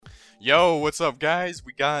Yo, what's up, guys?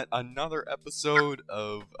 We got another episode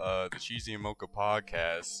of the Cheezy and Mocha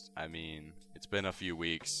podcast. I mean, it's been a few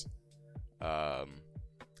weeks, but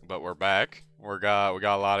we're back. We got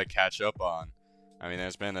a lot to catch up on. I mean,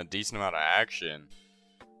 there's been a decent amount of action.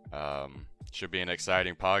 Should be an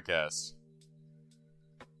exciting podcast.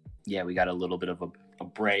 Yeah, we got a little bit of a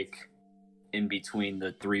break in between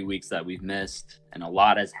the 3 weeks that we've missed, and a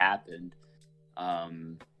lot has happened.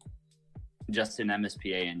 Just in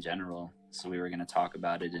MSPA in general. So we were going to talk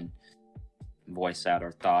about it and voice out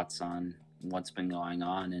our thoughts on what's been going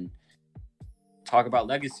on and talk about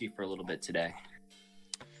legacy for a little bit today.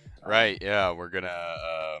 Right, yeah, we're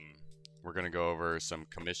gonna go over some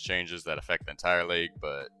commish changes that affect the entire league,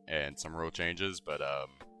 and some rule changes, but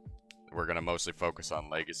we're gonna mostly focus on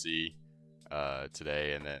legacy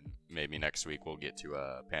today, and then maybe next week we'll get to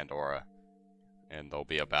Pandora, and they'll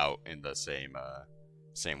be about in the same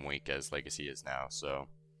week as legacy is now. So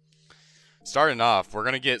starting off, we're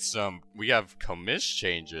gonna get we have commish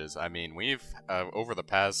changes. I mean, we've over the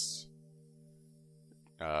past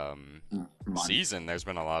season, there's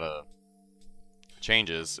been a lot of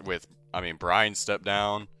changes with, Brian stepped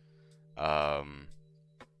down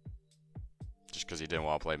just because he didn't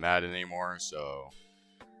want to play Madden anymore. So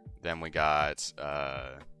then we got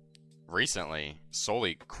recently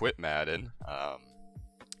Sully quit Madden.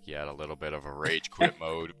 He had a little bit of a rage quit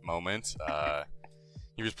mode moment.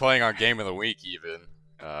 He was playing on Game of the Week even.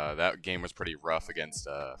 That game was pretty rough against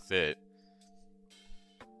Fit.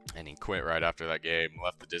 And he quit right after that game,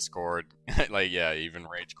 left the Discord. Even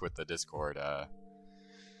rage quit the Discord.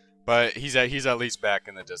 But he's at least back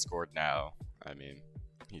in the Discord now. I mean,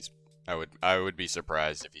 I would be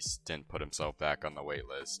surprised if he didn't put himself back on the wait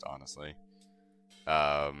list, honestly.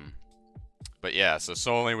 But yeah, so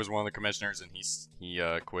Sully was one of the commissioners, and he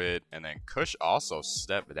quit, and then Kush also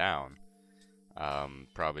stepped down.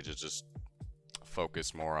 Probably to just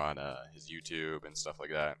focus more on his YouTube and stuff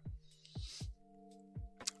like that.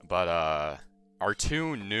 But our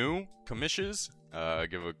two new commissions,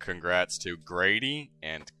 give a congrats to Grady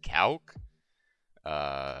and Calc.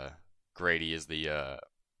 Grady is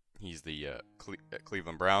he's the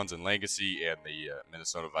Cleveland Browns in Legacy, and the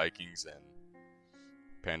Minnesota Vikings and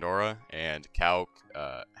Pandora, and Calc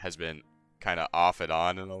has been kind of off and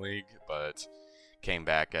on in the league, but came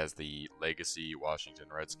back as the Legacy Washington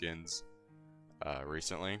Redskins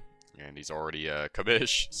recently, and he's already a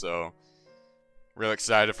commish, so real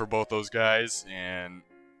excited for both those guys, and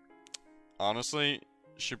honestly,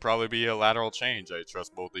 should probably be a lateral change. I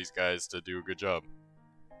trust both these guys to do a good job.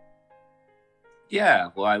 Yeah,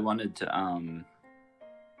 well, I wanted to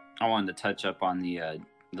touch up on the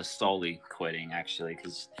Sully quitting, actually,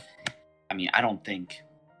 because I don't think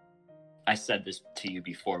I said this to you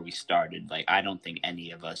before we started. I don't think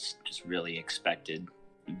any of us just really expected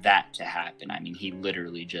that to happen. He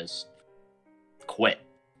literally just quit.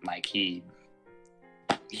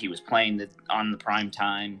 He was playing on the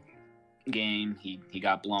primetime game. He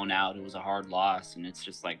got blown out. It was a hard loss, and it's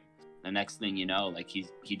just the next thing you know,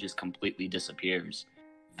 he just completely disappears,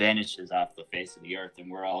 vanishes off the face of the earth, and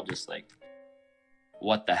we're all just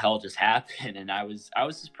what the hell just happened? And I was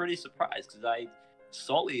just pretty surprised, because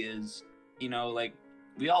Sully is,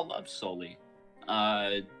 we all love Sully.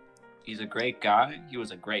 He's a great guy. He was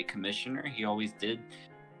a great commissioner. He always did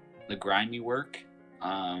the grimy work.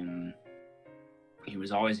 He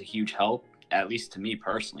was always a huge help, at least to me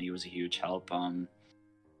personally. He was a huge help. And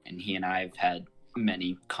he and I have had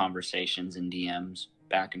many conversations in DMs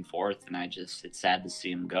back and forth, and it's sad to see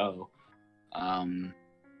him go.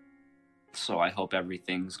 So I hope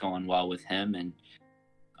everything's going well with him.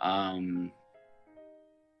 And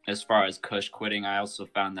as far as Kush quitting, I also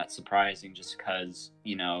found that surprising, just because,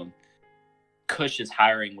 Kush's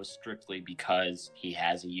hiring was strictly because he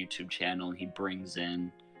has a YouTube channel. He brings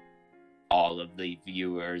in all of the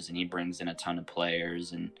viewers, and he brings in a ton of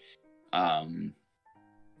players. And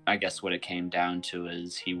I guess what it came down to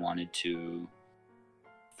is he wanted to,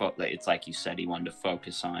 it's like you said, he wanted to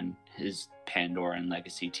focus on his Pandora and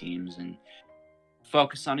Legacy teams and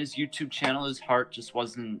focus on his YouTube channel. His heart just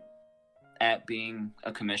wasn't at being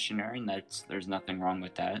a commissioner, and there's nothing wrong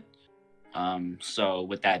with that. So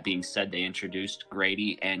with that being said, they introduced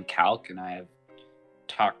Grady and Calc, and I have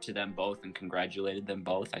talked to them both and congratulated them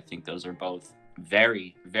both. I think those are both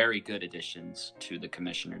very, very good additions to the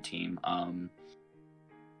commissioner team.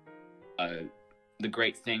 The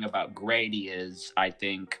great thing about Grady is, I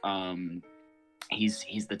think,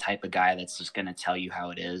 he's the type of guy that's just going to tell you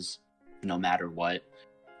how it is, no matter what,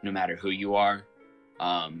 no matter who you are.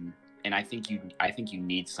 And I think you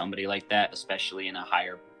need somebody like that, especially in a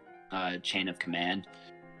higher chain of command.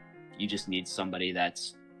 You just need somebody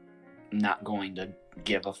that's not going to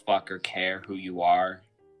give a fuck or care who you are,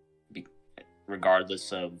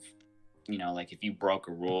 regardless of, you know, like if you broke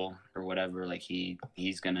a rule or whatever. Like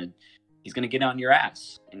he's gonna get on your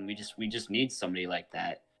ass, and we just need somebody like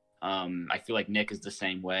that. I feel like Nick is the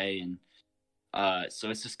same way, and so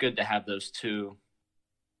it's just good to have those two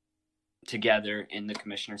together in the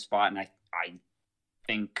commissioner spot. And I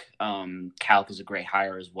think Calc is a great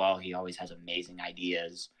hire as well. He always has amazing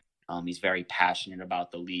ideas. He's very passionate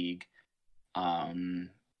about the league.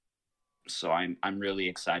 So I'm really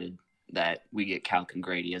excited that we get Calc and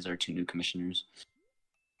Grady as our two new commissioners.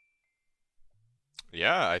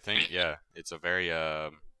 Yeah, I think it's a very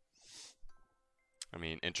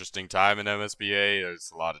interesting time in MSPA.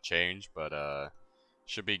 There's a lot of change, but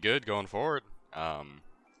should be good going forward.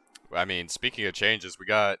 Speaking of changes, we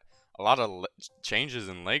got a lot of changes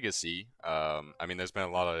in Legacy. There's been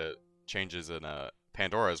a lot of changes in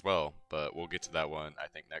Pandora as well, but we'll get to that one, I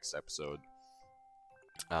think, next episode.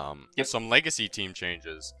 Some Legacy team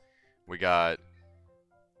changes. We got,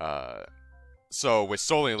 so with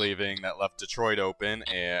Sully leaving, that left Detroit open,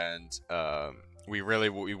 and we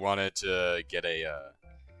wanted to get a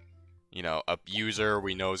user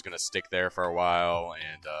we know is going to stick there for a while,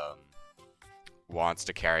 and wants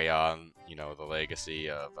to carry on, the legacy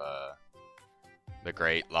of the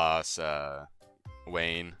great loss,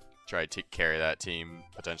 Wayne. Tried to carry that team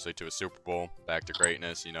potentially to a Super Bowl, back to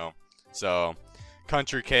greatness, So,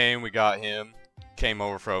 Country came, we got him, came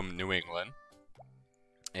over from New England,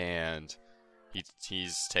 and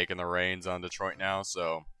he's taken the reins on Detroit now,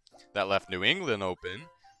 so that left New England open,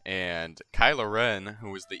 and Kylo Ren,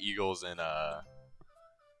 who was the Eagles in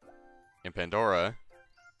Pandora,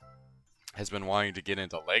 has been wanting to get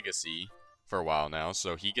into Legacy for a while now,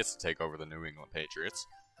 so he gets to take over the New England Patriots.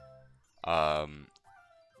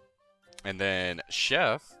 And then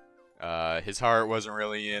Chef, his heart wasn't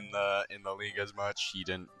really in the league as much. He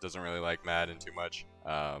doesn't really like Madden too much.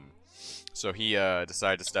 So he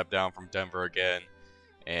decided to step down from Denver again,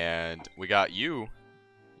 and we got you.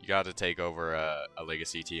 You got to take over a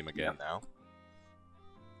Legacy team again now.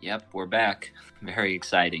 Yep, we're back. Very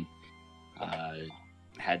exciting.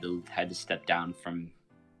 Had to step down from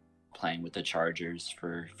playing with the Chargers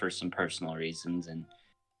for some personal reasons, and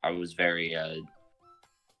I was very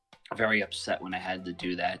upset when I had to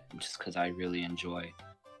do that, just because I really enjoy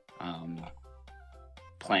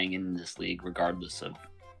playing in this league, regardless of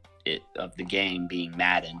the game being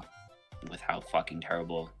Madden, with how fucking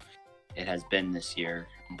terrible it has been this year.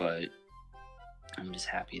 But I'm just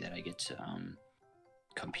happy that I get to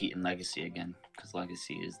compete in Legacy again, because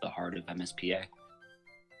Legacy is the heart of MSPA,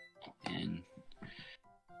 and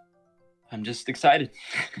I'm just excited.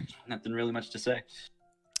 Nothing really much to say.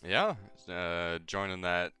 Yeah, joining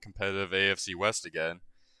that competitive AFC West again.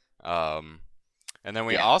 And then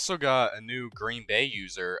we also got a new Green Bay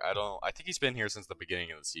user. I think he's been here since the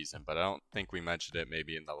beginning of the season, but I don't think we mentioned it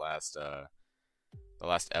maybe in the last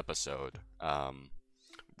episode.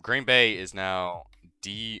 Green Bay is now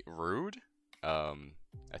D Rude.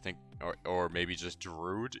 I think, or maybe just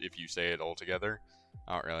Drude if you say it all together.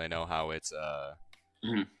 I don't really know how it's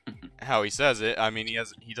how he says it. I mean,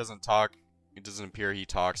 he doesn't talk. It doesn't appear he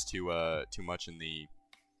talks too much in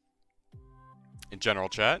general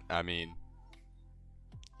chat. I mean,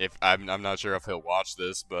 if I'm not sure if he'll watch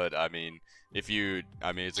this, but I mean, it's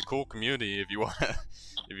a cool community. If you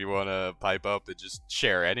wanna pipe up and just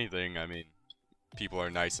share anything, I mean, people are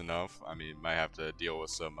nice enough. I mean, might have to deal with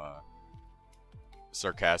some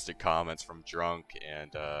sarcastic comments from Drunk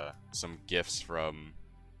and some gifts from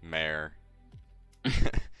Mayor.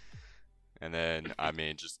 And then, I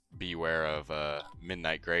mean, just beware of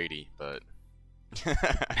Midnight Grady, but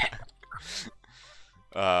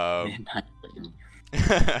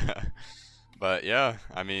but yeah,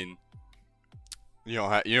 I mean, you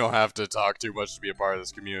don't have to talk too much to be a part of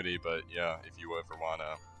this community, but yeah, if you ever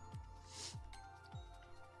wanna,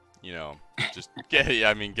 just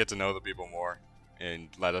get to know the people more and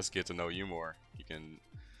let us get to know you more. You can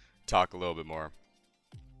talk a little bit more.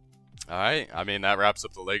 Alright, I mean, that wraps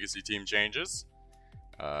up the Legacy team changes.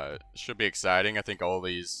 Should be exciting. I think all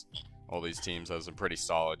these teams have some pretty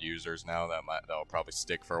solid users now that'll probably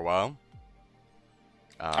stick for a while.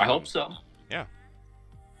 I hope so. Yeah.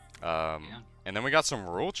 And then we got some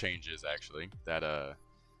rule changes actually that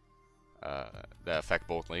affect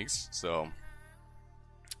both leagues. So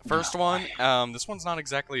first one, this one's not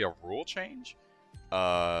exactly a rule change.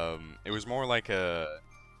 It was more like a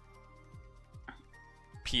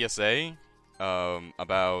PSA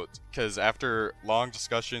because after long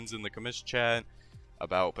discussions in the commission chat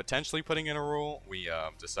about potentially putting in a rule, we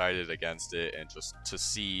decided against it, and just to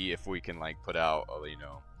see if we can put out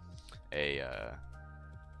a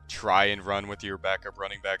try and run with your backup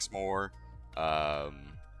running backs more,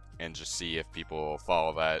 and just see if people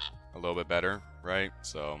follow that a little bit better, right?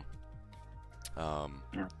 So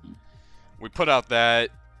we put out that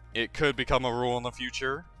it could become a rule in the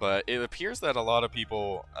future, but it appears that a lot of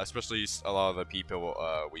people, especially a lot of the people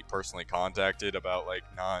we personally contacted about like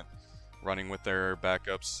not running with their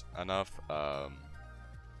backups enough,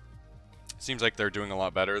 seems like they're doing a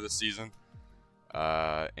lot better this season,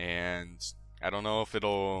 and I don't know if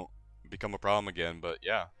it'll become a problem again, but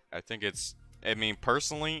yeah, I mean,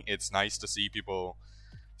 personally, it's nice to see people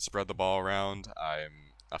spread the ball around. I'm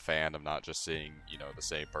a fan of not just seeing, the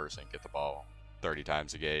same person get the ball 30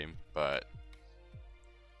 times a game, but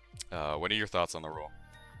what are your thoughts on the rule?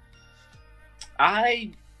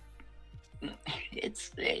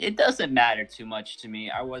 It doesn't matter too much to me.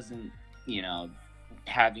 I wasn't,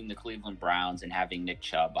 having the Cleveland Browns and having Nick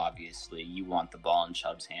Chubb, obviously, you want the ball in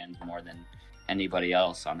Chubb's hands more than anybody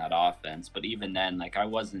else on that offense. But even then, like, I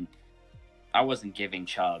wasn't giving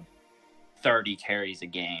Chubb 30 carries a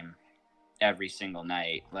game every single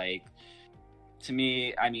night. Like, to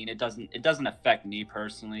me, I mean, it doesn't affect me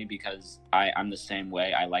personally because I'm the same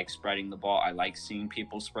way. I like spreading the ball. I like seeing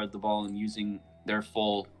people spread the ball and using their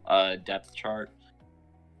full depth chart.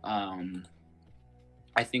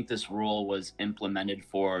 I think this rule was implemented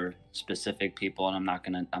for specific people, and I'm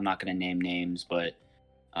not gonna name names, but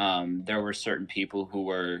there were certain people who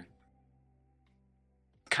were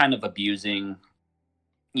kind of abusing,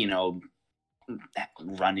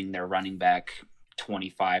 running their running back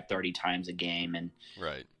 25, 30 times a game, and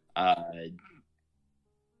right. I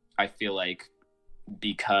feel like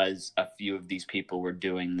because a few of these people were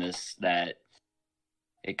doing this, that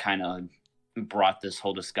it kind of brought this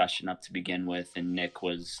whole discussion up to begin with, and Nick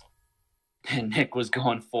was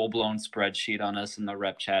going full-blown spreadsheet on us in the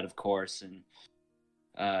rep chat, of course, and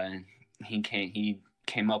he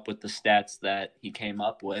came up with the stats that he came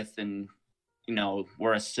up with, and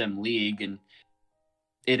we're a sim league, and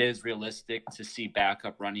it is realistic to see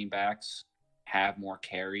backup running backs have more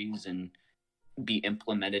carries and be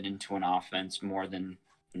implemented into an offense more than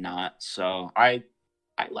not. So I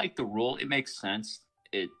like the rule. It makes sense.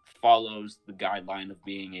 It follows the guideline of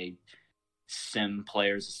being a sim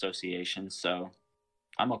players association, so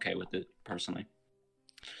I'm okay with it personally.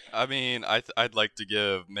 I mean, I'd like to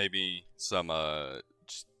give maybe some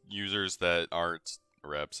users that aren't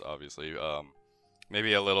reps, obviously,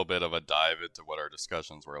 maybe a little bit of a dive into what our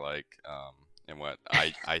discussions were like, and what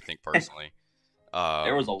I think personally.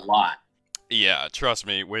 There was a lot. Yeah, trust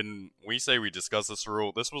me, when we say we discussed this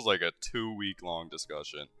rule, this was like a 2-week long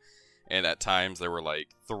discussion. And at times there were like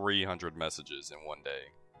 300 messages in one day,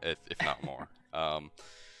 if not more.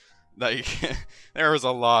 Like there was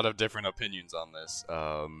a lot of different opinions on this.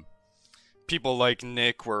 People like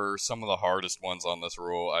Nick were some of the hardest ones on this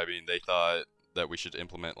rule. I mean, they thought that we should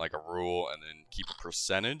implement like a rule and then keep a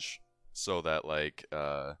percentage so that like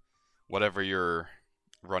whatever your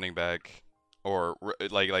running back or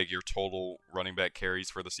like your total running back carries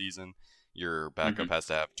for the season, your backup has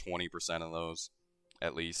to have 20% of those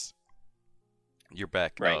at least. Your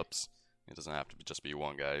backups. Right. It doesn't have to just be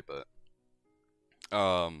one guy, but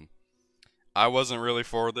I wasn't really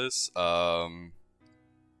for this. And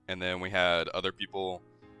then we had other people.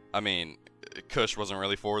 I mean, Kush wasn't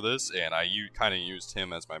really for this, and I kind of used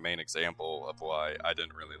him as my main example of why I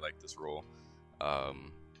didn't really like this rule.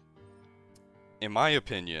 In my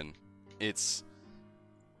opinion, it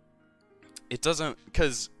doesn't,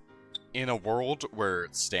 because in a world where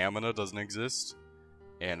stamina doesn't exist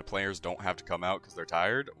and players don't have to come out because they're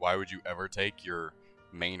tired, why would you ever take your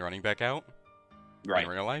main running back out in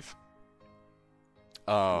real life?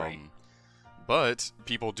 Right. But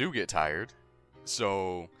people do get tired,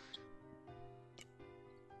 so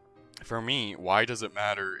for me, why does it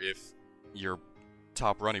matter if your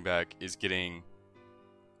top running back is getting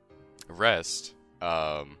rest?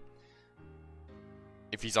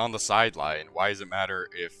 If he's on the sideline, why does it matter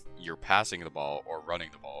if you're passing the ball or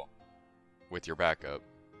running the ball with your backup?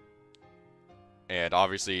 And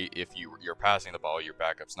obviously, if you're passing the ball, your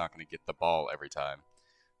backup's not going to get the ball every time.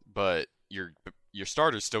 But your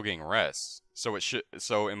starter's still getting rest. So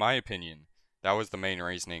in my opinion, that was the main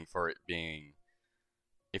reasoning for it being,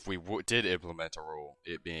 if we did implement a rule,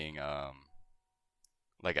 it being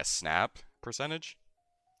like a snap percentage.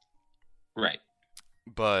 Right.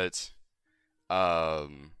 But I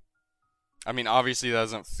mean, obviously that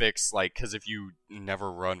doesn't fix, like, because if you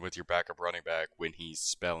never run with your backup running back when he's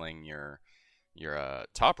spelling your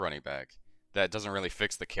top running back, that doesn't really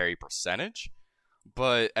fix the carry percentage.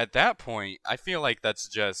 But at that point, I feel like that's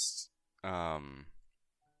just on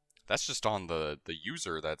the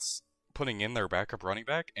user that's putting in their backup running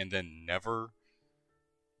back and then never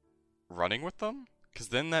running with them, because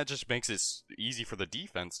then that just makes it easy for the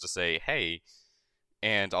defense to say, hey,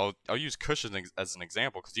 and I'll use Cushion as an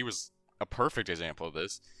example because he was a perfect example of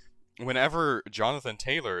this. Whenever Jonathan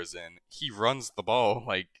Taylor is in, he runs the ball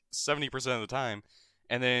like 70% of the time,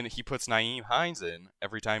 and then he puts Nyheim Hines in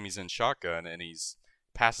every time he's in shotgun, and he's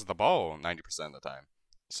passes the ball 90% of the time.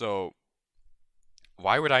 So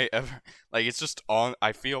why would I ever, like, it's just on,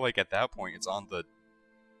 I feel like at that point it's on the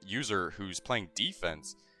user who's playing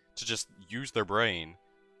defense to just use their brain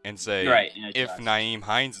and say, Right, if Nyheim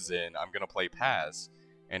Hines is in, I'm going to play pass.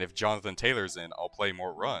 And if Jonathan Taylor's in, I'll play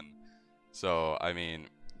more run. So, I mean,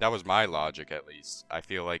 that was my logic at least. I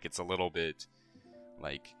feel like it's a little bit,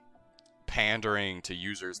 like, pandering to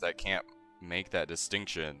users that can't make that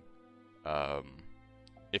distinction.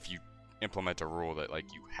 If you implement a rule that,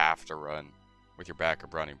 like, you have to run with your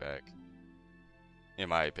backup running back. In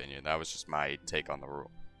my opinion, that was just my take on the rule.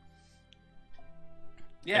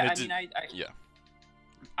 Yeah, I mean, yeah.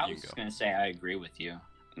 I was just gonna say I agree with you.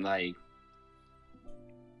 Like,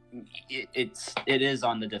 it is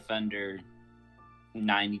on the defender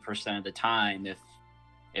 90% of the time.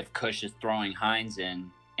 If Cush is throwing Hines in,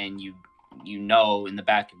 and you know in the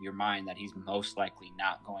back of your mind that he's most likely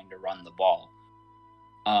not going to run the ball.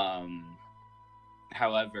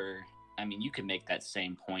 However, I mean, you can make that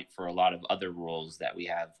same point for a lot of other rules that we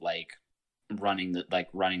have, like running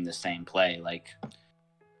the same play. Like,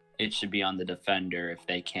 it should be on the defender if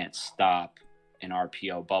they can't stop an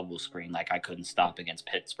RPO bubble screen. Like, I couldn't stop against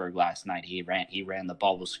Pittsburgh last night. He ran the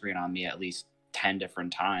bubble screen on me at least 10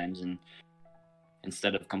 different times, and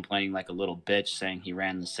instead of complaining like a little bitch saying he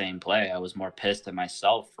ran the same play, I was more pissed at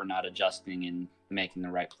myself for not adjusting and making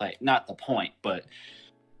the right play. Not the point, but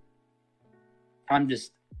I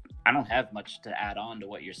don't have much to add on to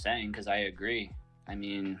what you're saying, because I agree. I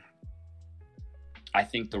mean, I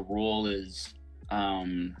think the rule is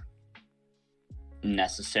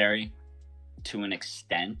necessary to an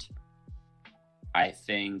extent. I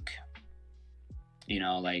think,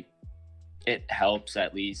 like, it helps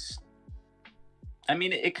at least. I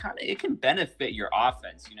mean, it can benefit your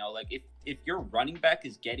offense, like if your running back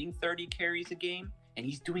is getting 30 carries a game and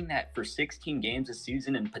he's doing that for 16 games a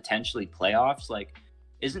season and potentially playoffs, like,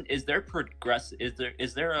 is there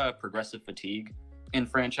a progressive fatigue in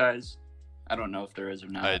franchise? I don't know if there is or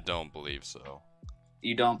not. I don't believe so.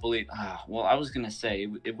 You don't believe? Well, I was gonna say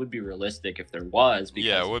it would be realistic if there was.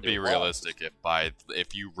 Yeah, it would be realistic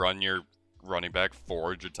if you run your running back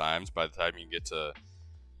 400 times, by the time you get to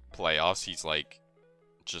playoffs, he's like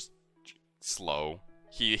just slow.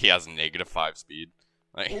 He has -5 speed.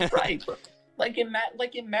 Like, right. Like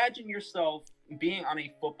imagine yourself being on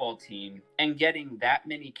a football team and getting that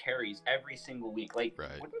many carries every single week. Like,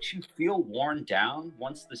 right. Wouldn't you feel worn down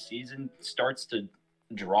once the season starts to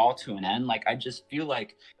draw to an end? Like, I just feel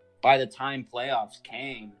like by the time playoffs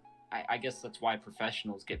came, I guess that's why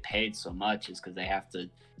professionals get paid so much, is because they have to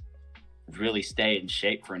really stay in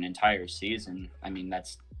shape for an entire season. I mean,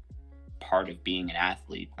 that's part of being an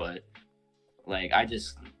athlete, but like, I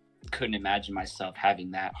just couldn't imagine myself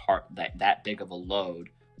having that big of a load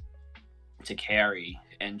to carry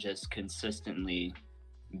and just consistently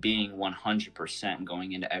being 100%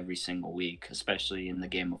 going into every single week, especially in the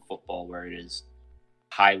game of football where it is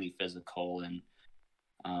highly physical and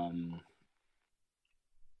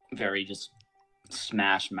very just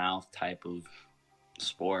smash mouth type of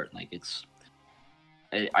sport. Like,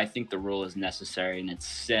 I think the rule is necessary and it's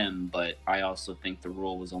sim, but I also think the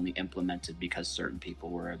rule was only implemented because certain people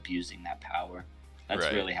were abusing that power. That's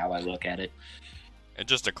right. Really how I look at it. And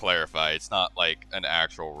just to clarify, it's not like an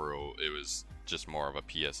actual rule. It was just more of a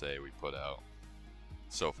PSA we put out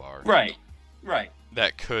so far. Right.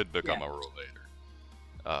 That could become a rule later.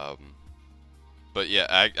 But yeah,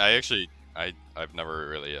 I've never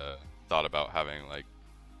really thought about having like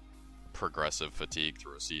progressive fatigue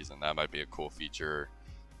through a season. That might be a cool feature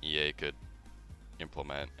EA could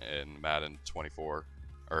implement in Madden 24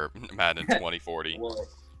 or Madden 2040. Well,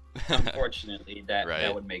 unfortunately, that right.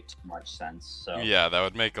 That would make too much sense. So yeah, that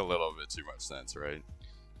would make a little bit too much sense, right?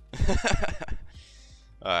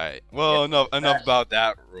 All right. Well, enough about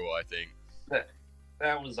that rule. I think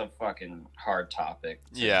that was a fucking hard topic.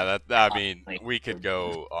 Yeah, I mean, we could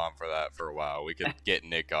go on for that for a while. We could get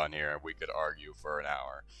Nick on here and we could argue for an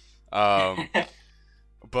hour.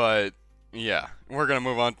 But yeah, we're gonna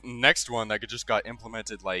move on. Next one that just got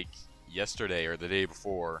implemented like yesterday or the day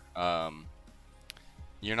before.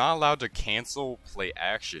 You're not allowed to cancel play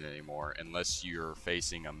action anymore unless you're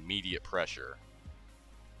facing immediate pressure.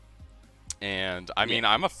 And I mean,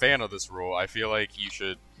 I'm a fan of this rule. I feel like you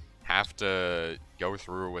should have to go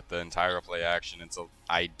through with the entire play action.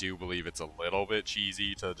 I do believe it's a little bit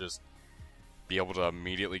cheesy to just be able to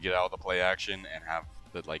immediately get out of the play action and have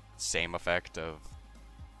the like same effect of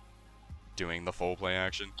doing the full play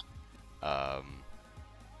action.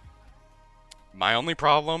 My only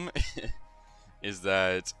problem is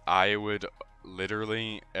that I would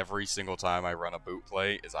literally every single time I run a boot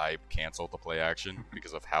play is I cancel the play action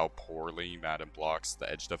because of how poorly Madden blocks the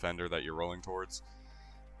edge defender that you're rolling towards.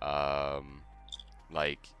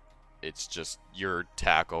 Like, it's just your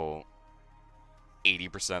tackle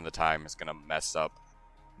 80% of the time is gonna mess up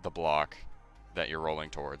the block that you're rolling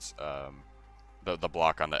towards. The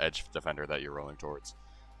block on the edge defender that you're rolling towards.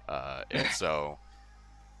 And so,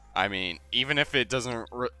 I mean, even if it doesn't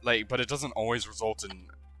but it doesn't always result in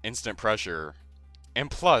instant pressure. And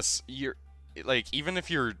plus, even if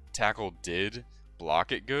your tackle did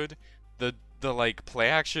block it good, the like play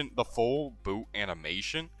action, the full boot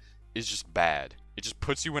animation is just bad. It just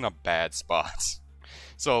puts you in a bad spot.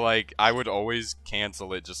 So like I would always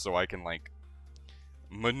cancel it just so I can like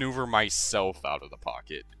maneuver myself out of the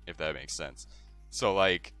pocket, if that makes sense. So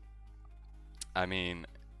like, I mean,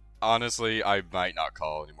 honestly, I might not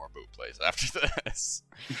call any more boot plays after this.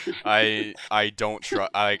 I don't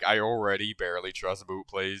trust. I already barely trust boot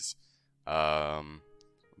plays.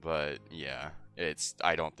 But yeah,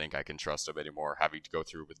 I don't think I can trust them anymore. Having to go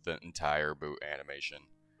through with the entire boot animation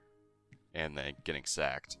and then getting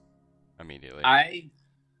sacked immediately.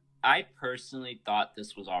 I personally thought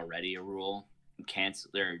this was already a rule.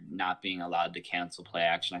 They're not being allowed to cancel play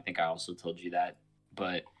action. I think I also told you that,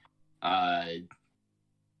 but I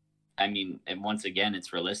mean, and once again,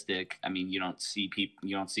 it's realistic. I mean, you don't see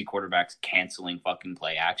quarterbacks canceling fucking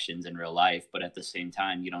play actions in real life, but at the same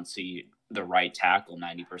time, you don't see the right tackle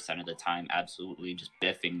 90% of the time absolutely just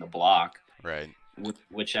biffing the block. Right.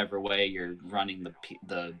 Whichever way you're running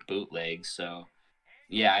the bootleg. So,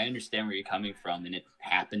 yeah, I understand where you're coming from, and it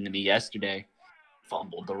happened to me yesterday.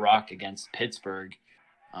 Fumbled the rock against Pittsburgh,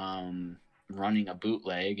 running a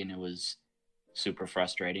bootleg, and it was super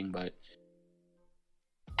frustrating, but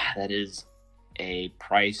that is a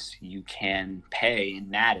price you can pay in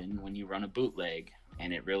Madden when you run a bootleg,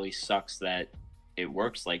 and it really sucks that it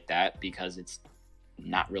works like that because it's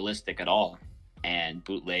not realistic at all. And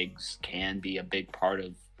bootlegs can be a big part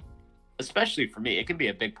of, especially for me, it can be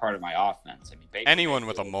a big part of my offense. I mean, anyone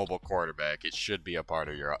with a mobile quarterback, it should be a part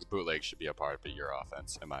of your bootleg. Should be a part of your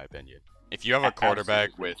offense, in my opinion. If you have a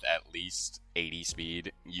quarterback with at least 80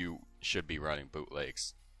 speed, you should be running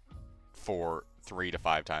bootlegs for 3 to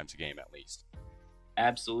 5 times a game at least.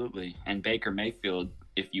 Absolutely. And Baker Mayfield,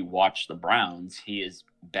 if you watch the Browns, he is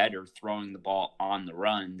better throwing the ball on the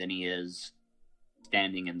run than he is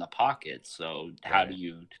standing in the pocket. So how do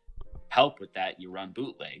you help with that? You run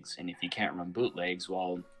bootlegs. And if you can't run bootlegs,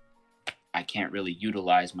 well, I can't really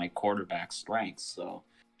utilize my quarterback strengths. So,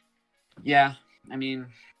 yeah, I mean,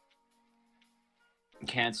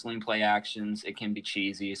 canceling play actions, it can be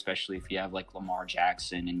cheesy, especially if you have like Lamar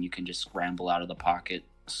Jackson and you can just scramble out of the pocket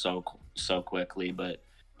so quickly. But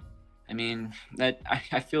I mean,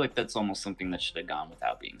 I feel like that's almost something that should have gone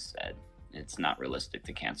without being said. It's not realistic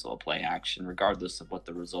to cancel a play action regardless of what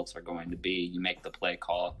the results are going to be. You make the play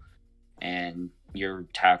call and your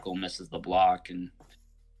tackle misses the block, and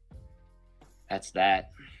that's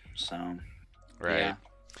that. So right. Yeah.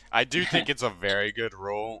 I do think it's a very good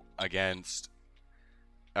rule against,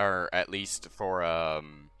 or at least for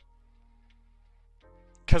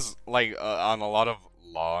because like on a lot of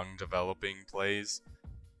long developing plays,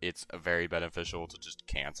 it's very beneficial to just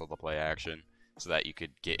cancel the play action so that you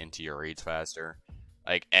could get into your reads faster.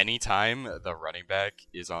 Like anytime the running back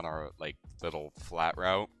is on our like little flat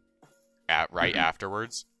route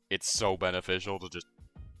afterwards, it's so beneficial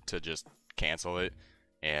to just cancel it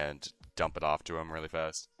and dump it off to him really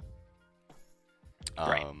fast.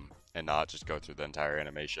 And not just go through the entire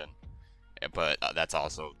animation. But that's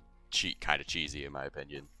also kind of cheesy in my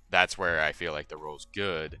opinion. That's where I feel like the rule's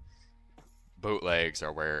good. Bootlegs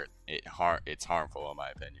are where it's harmful in my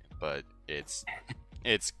opinion, but it's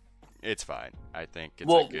fine. I think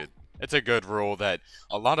it's a good rule that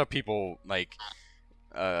a lot of people like.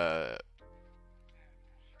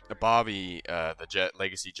 Bobby, the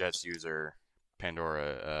Legacy Jets user,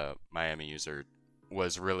 Pandora, Miami user,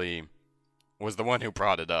 was the one who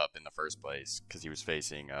brought it up in the first place because he was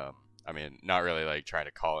facing. I mean, not really like trying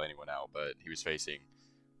to call anyone out, but he was facing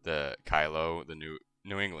the Kylo, the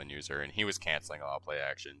New England user, and he was canceling all play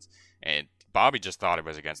actions. And Bobby just thought it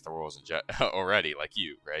was against the rules already, like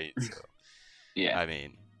you, right? So, yeah. I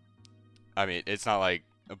mean, it's not like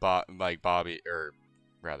Bobby, or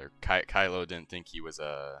rather, Kylo didn't think he was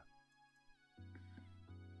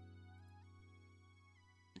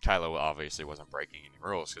Kylo obviously wasn't breaking any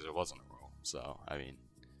rules because it wasn't a rule. So I mean,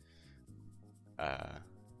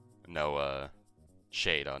 no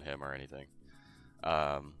shade on him or anything.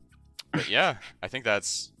 But yeah, I think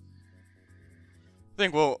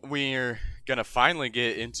we're gonna finally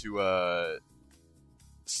get into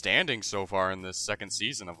standing so far in this second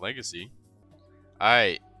season of Legacy.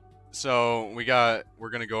 Alright, so we're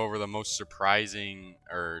gonna go over the most surprising,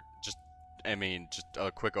 or just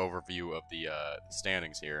a quick overview of the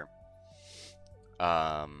standings here.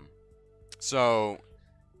 So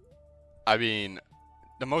I mean,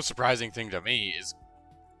 the most surprising thing to me is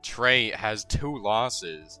Trey has 2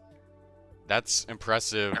 losses. That's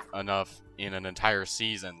impressive enough in an entire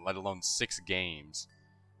season, let alone 6 games.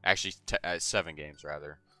 Actually, 7 games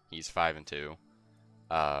rather. He's 5-2.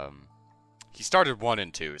 He started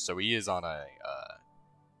 1-2, so he is on a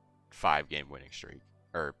 5-game winning streak,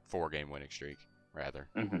 or 4-game winning streak rather.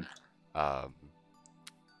 Mm-hmm.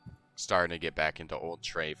 Starting to get back into old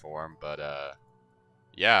Trey form, but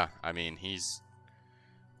yeah, I mean he's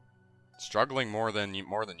struggling more than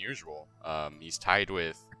usual. He's tied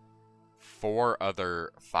with 4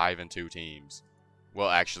 other 5-2 teams. Well,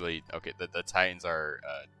 actually, okay, the Titans are,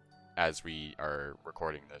 as we are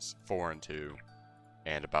recording this, 4-2,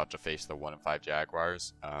 and about to face the 1-5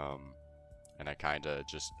 Jaguars. And I kind of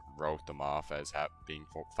just wrote them off as being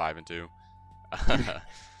 5-2.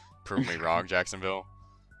 Prove me wrong, Jacksonville.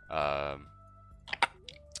 But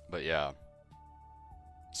yeah.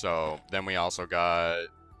 So then we also got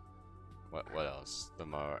what else?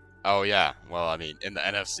 Oh yeah. Well, I mean, in the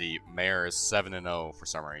NFC, Mayor is 7-0 for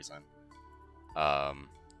some reason. For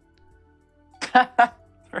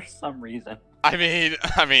some reason. I mean,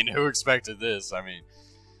 who expected this? I mean,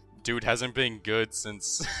 dude hasn't been good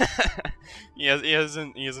since he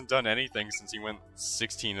hasn't done anything since he went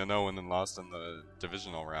 16-0 and then lost in the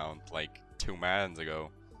divisional round like 2 Maddens ago.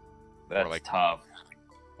 That's tough.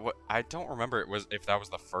 What, I don't remember if that was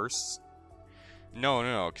the first.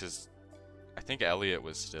 No, because I think Elliott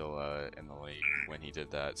was still in the league when he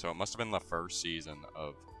did that, so it must have been the first season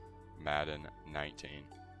of Madden 19,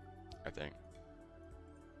 I think.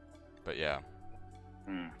 But yeah.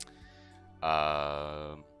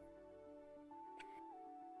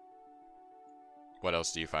 What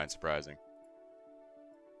else do you find surprising?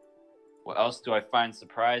 What else do I find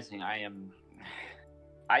surprising? I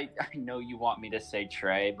know you want me to say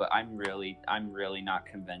Trey, but I'm really not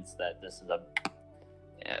convinced that this is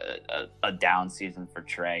a down season for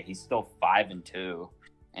Trey. He's still 5-2,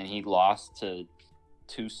 and he lost to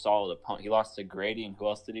 2 solid opponents. He lost to Grady, and who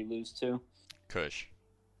else did he lose to? Kush.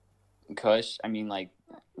 I mean, like,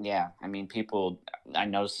 yeah. I mean, I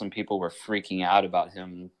know some people were freaking out about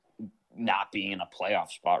him not being in a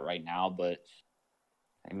playoff spot right now, but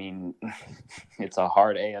I mean, it's a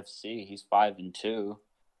hard AFC. He's 5-2.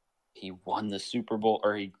 He won the Super Bowl,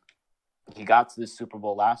 or he got to the Super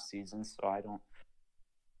Bowl last season. So I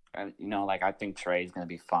think Trey's going to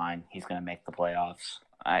be fine. He's going to make the playoffs.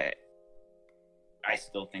 I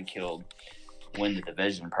still think he'll win the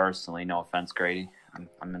division personally. No offense, Grady. I'm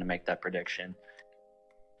going to make that prediction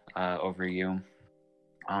over you.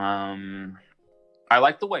 I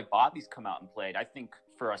like the way Bobby's come out and played. I think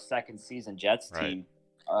for a second season Jets team,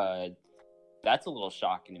 that's a little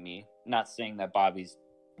shocking to me. Not saying that Bobby's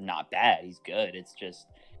not bad. He's good. It's just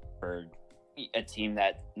for a team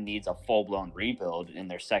that needs a full-blown rebuild in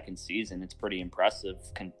their second season, it's pretty impressive,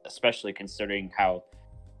 especially considering how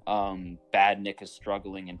bad Nick is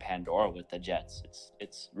struggling in Pandora with the Jets.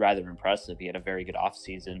 It's rather impressive. He had a very good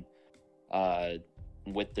offseason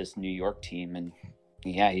with this New York team, and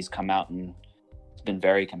yeah, he's come out and it's been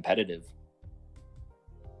very competitive.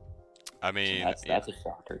 I mean, so that's a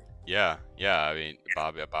shocker. Yeah. I mean,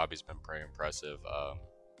 Bobby's been pretty impressive.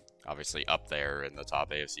 Obviously up there in the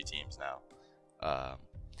top AFC teams now.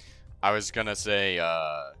 I was gonna say,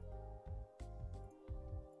 I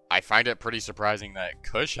find it pretty surprising that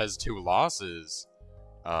Kush has 2 losses,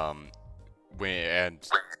 and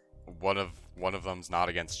one of them's not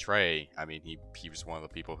against Trey. I mean, he was one of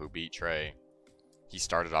the people who beat Trey. He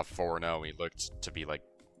started off 4-0. He looked to be like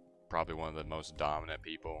probably one of the most dominant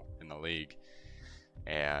people in the league.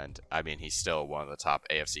 And I mean, he's still one of the top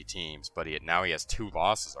AFC teams, but now he has 2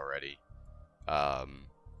 losses already.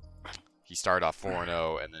 He started off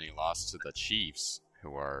 4-0, and then he lost to the Chiefs,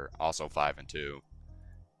 who are also 5-2.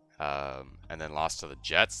 And then lost to the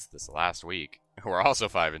Jets this last week, who are also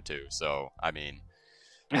 5-2. So I mean,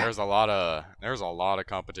 there's a lot of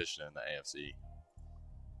competition in the AFC.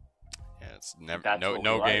 Yeah, it's never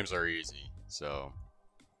no games are easy. So,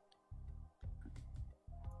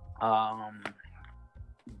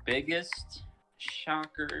 biggest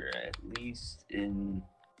shocker, at least in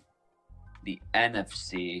the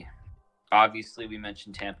NFC. Obviously, we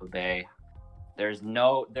mentioned Tampa Bay. There is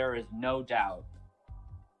no doubt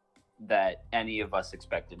that any of us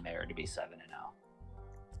expected Mayer to be 7-0.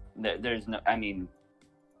 There's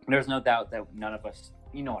no doubt that none of us.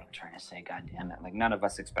 You know what I'm trying to say? God damn it! Like none of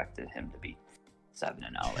us expected him to be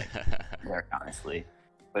 7-0. Like, very honestly,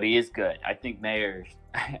 but he is good. I think Mayer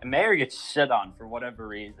gets shit on for whatever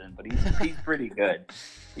reason, but he's pretty good.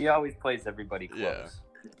 He always plays everybody close.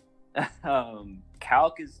 Yeah.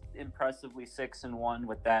 Calc is impressively 6-1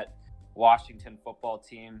 with that Washington football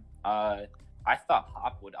team. I thought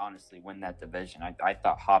Hop would honestly win that division. I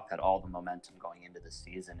thought Hop had all the momentum going into the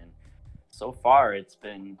season, and so far it's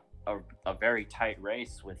been a very tight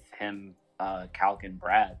race with him, Calc, and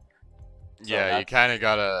Brad. So yeah, you kind of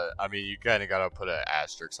gotta put an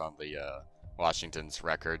asterisk on the Washington's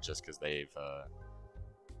record just because they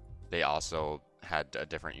also had a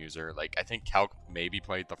different user. Like I think Calc maybe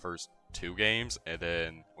played the first 2 games, and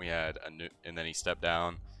then and then he stepped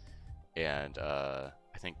down, and I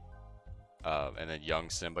think. And then young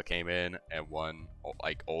Simba came in and won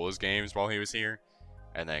like Ola's games while he was here,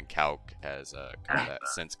 and then Calc has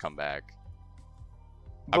since come back.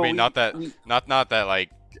 I mean, not that like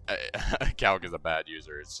Calc is a bad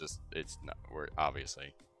user. It's just we're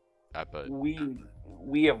obviously, but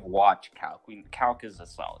we have watched Calc. Calc is a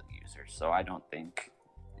solid user, so I don't think.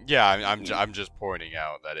 Yeah, I'm just pointing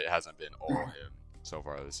out that it hasn't been all him so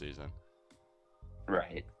far this season.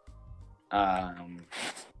 Right.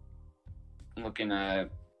 Looking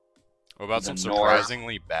at what about some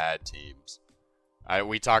surprisingly bad teams?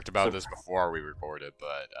 We talked about this before we recorded,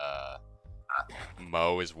 but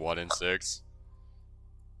Mo is 1-6.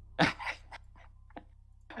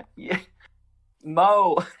 Yeah,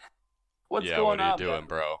 Mo, what's going on? Yeah, what are you doing,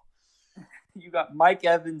 bro? You got Mike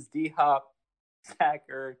Evans, D Hop, Zach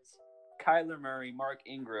Ertz, Kyler Murray, Mark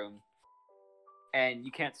Ingram, and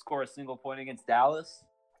you can't score a single point against Dallas.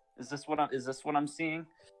 Is this what I'm seeing?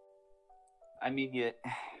 I mean,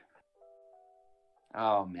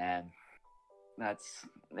 oh man,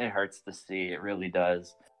 it hurts to see. It really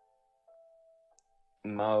does.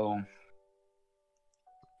 Mo,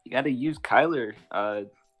 you got to use Kyler a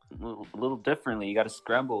little differently. You got to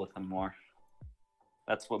scramble with him more.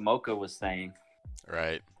 That's what Mocha was saying.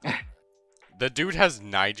 Right. The dude has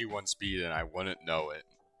 91 speed, and I wouldn't know it.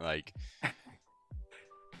 Like,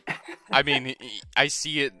 I mean, I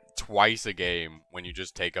see it twice a game when you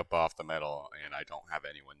just take up off the middle, and I don't have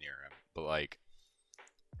anyone near him. But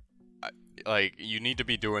like you need to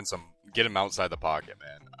be doing get him outside the pocket,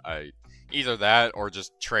 man. Either that or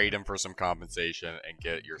just trade him for some compensation and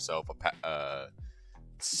get yourself a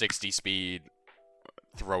 60 speed,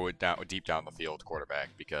 throw it deep down the field quarterback,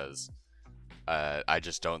 because I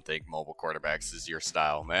just don't think mobile quarterbacks is your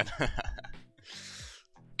style, man.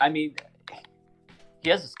 I mean, he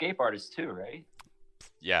has escape artists too, right?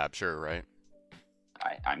 Yeah, I'm sure, right?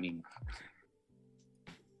 I mean,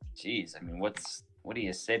 geez, I mean, what do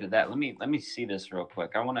you say to that? Let me see this real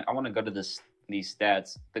quick. I want to go to these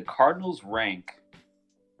stats. The Cardinals rank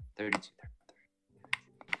 32.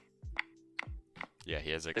 Yeah,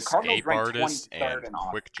 he has escape artist and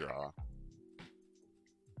quick draw.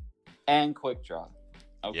 And quick draw.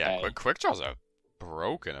 Okay. Yeah, quick draw's a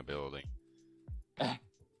broken ability.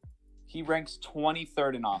 He ranks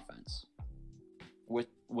 23rd in offense.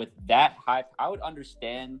 With that high, I would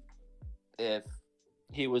understand if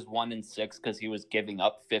he was 1-6 because he was giving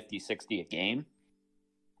up 50, 60 a game.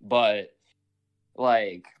 But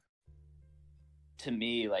like, to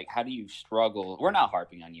me, like, how do you struggle? We're not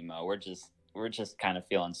harping on you, Mo. We're just kind of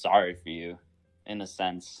feeling sorry for you, in a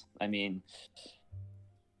sense. I mean,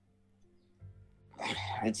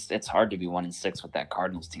 it's hard to be 1-6 with that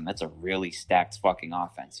Cardinals team. That's a really stacked fucking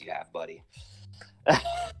offense you have, buddy.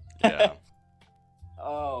 Yeah.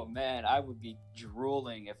 Oh man, I would be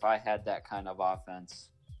drooling if I had that kind of offense.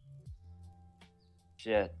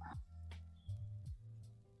 Shit.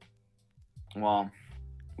 Well,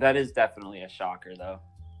 that is definitely a shocker, though.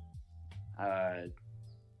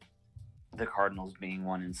 The Cardinals being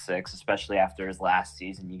 1-6, especially after his last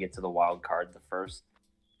season. You get to the wild card the first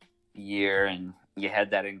year, and you had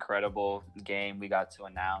that incredible game we got to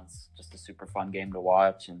announce. Just a super fun game to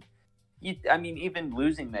watch. And even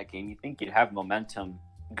losing that game, you think you'd have momentum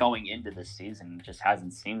going into the season. It just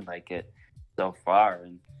hasn't seemed like it so far.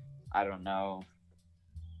 And I don't know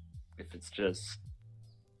if it's just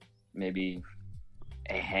maybe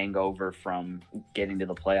a hangover from getting to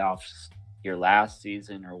the playoffs your last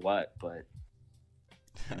season or what, but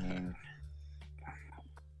I mean,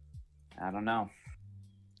 I don't know.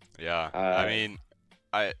 Yeah, I mean,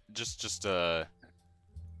 I just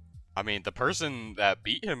I mean, the person that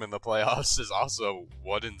beat him in the playoffs is also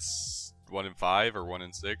 1-5 or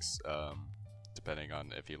 1-6, depending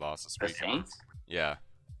on if he lost this The week. Saints? Yeah.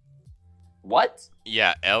 What?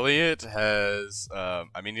 Yeah, Elliot has.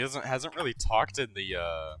 I mean, he hasn't really talked in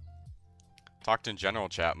general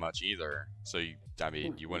chat much either. So you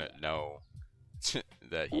wouldn't know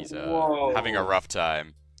that he's having a rough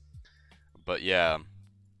time. But yeah,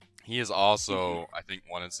 he is also, I think,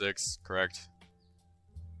 1-6, correct?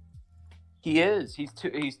 He is. He's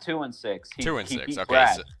 2-6. 2-6. Okay,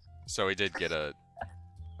 Brad. so he did get a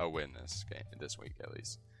win this week at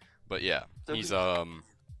least. But yeah, So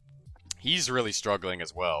he's really struggling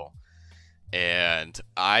as well, and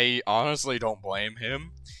I honestly don't blame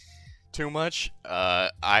him too much.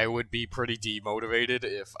 I would be pretty demotivated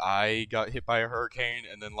if I got hit by a hurricane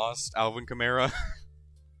and then lost Alvin Kamara.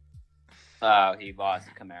 Oh, he lost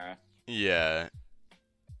Kamara. Yeah.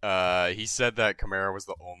 He said that Kamara was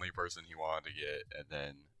the only person he wanted to get, and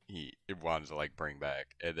then he wanted to bring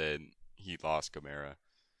back, and then he lost Kamara.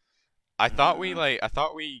 I thought we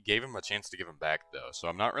gave him a chance to give him back though, so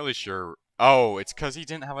I'm not really sure. Oh, it's because he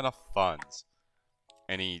didn't have enough funds,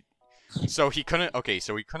 and he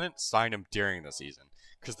couldn't sign him during the season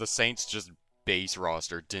because the Saints just base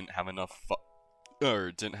roster didn't have enough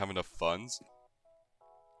funds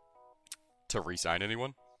to re-sign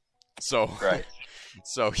anyone. So Right.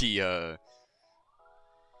 so he had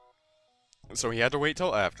to wait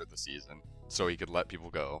till after the season so he could let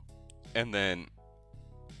people go, and then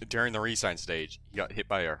during the re-sign stage, he got hit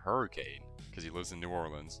by a hurricane because he lives in New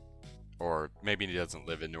Orleans. Or maybe he doesn't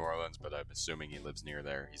live in New Orleans, but I'm assuming he lives near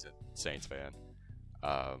there. He's a Saints fan.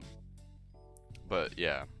 But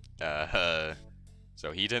yeah.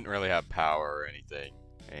 So he didn't really have power or anything.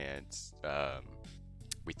 And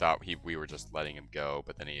we thought we were just letting him go.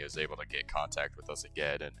 But then he was able to get contact with us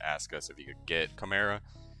again and ask us if he could get Kamara.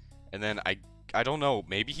 And then I don't know.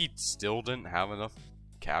 Maybe he still didn't have enough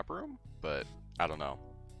cap room? But I don't know.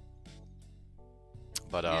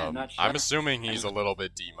 But not sure. I'm assuming he's a little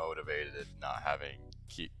bit demotivated not having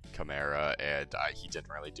Kamara, and he didn't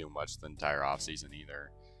really do much the entire offseason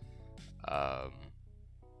either.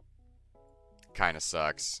 Kind of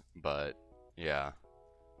sucks, but yeah.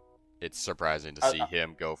 It's surprising to see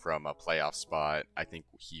him go from a playoff spot. I think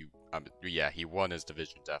he won his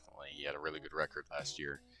division, definitely. He had a really good record last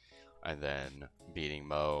year. And then beating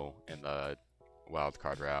Mo in the wild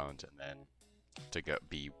card round, and then to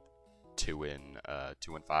be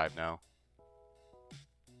 2-5 now.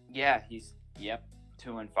 Yeah, he's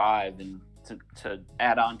 2-5, and to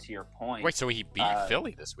add on to your point. Wait, so he beat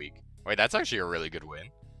Philly this week? Wait, that's actually a really good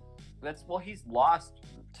win. He's lost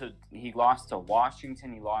to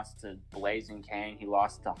Washington, he lost to Blazing Kane, he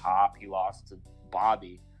lost to Hop, he lost to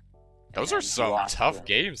Bobby. Those are some tough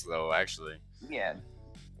games though, actually. Yeah.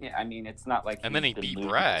 I mean, it's not like. And then he beat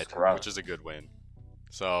Brad, which is a good win.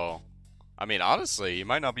 So, I mean, honestly, he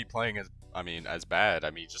might not be playing as bad. I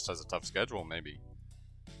mean, he just has a tough schedule, maybe.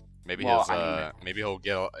 Maybe he'll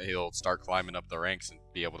start climbing up the ranks and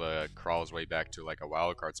be able to crawl his way back to a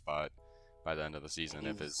wild card spot by the end of the season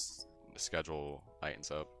if his schedule lightens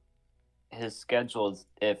up. His schedule is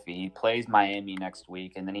iffy. He plays Miami next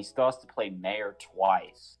week, and then he still has to play Mayor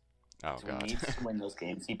twice. Oh, so God. He needs to win those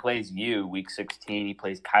games. He plays week 16. He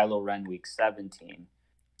plays Kylo Ren week 17.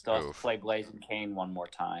 Still has to play Blazing Kane one more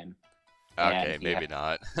time. Okay, maybe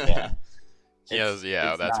not. Yeah.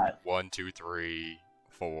 That's 1, 2, 3,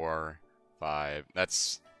 4, 5.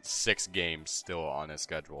 That's 6 games still on his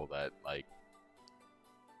schedule that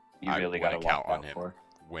you really got to count on him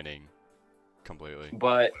winning completely.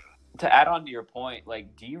 But to add on to your point,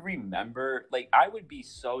 do you remember? I would be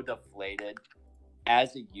so deflated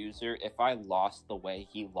as a user if I lost the way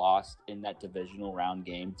he lost in that divisional round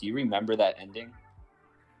game. Do you remember that ending?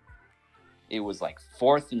 It was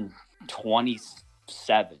 4th and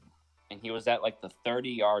 27, and he was at the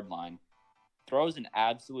 30-yard line, throws an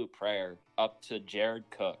absolute prayer up to Jared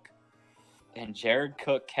Cook, and Jared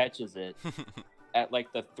Cook catches it at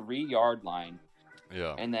the 3-yard line.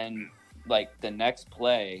 Yeah. And then the next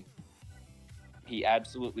play, he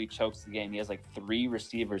absolutely chokes the game. He has 3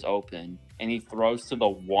 receivers open, and he throws to the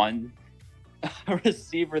one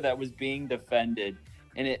receiver that was being defended,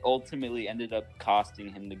 and it ultimately ended up costing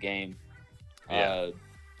him the game. Yeah.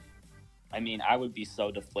 I mean, I would be so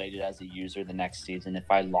deflated as a user the next season if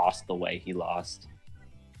I lost the way he lost.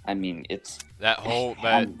 I mean, it's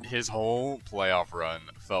his whole playoff run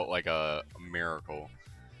felt like a miracle.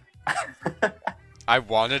 I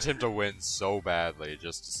wanted him to win so badly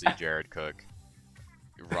just to see Jared Cook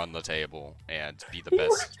run the table and be the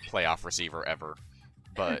best playoff receiver ever.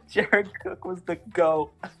 But Jared Cook was the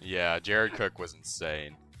GOAT. Yeah, Jared Cook was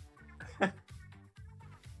insane.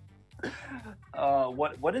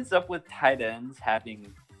 What is up with tight ends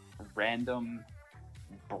having random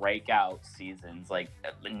breakout seasons? Like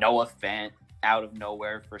Noah Fant out of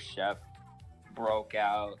nowhere for Chef broke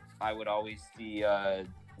out. I would always see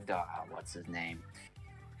what's his name?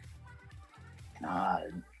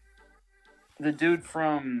 The dude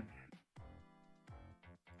from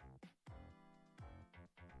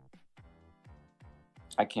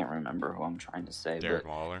I can't remember who I'm trying to say. Derek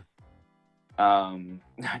Waller. No,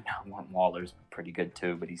 Waller's pretty good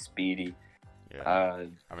too, but he's speedy. Yeah.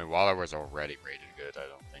 I mean, Waller was already rated good. I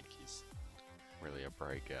don't think he's really a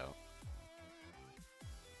breakout.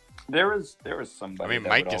 There was somebody. I mean,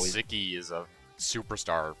 Mike Gesicki is a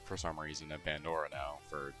superstar for some reason at Pandora now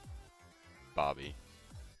for Bobby.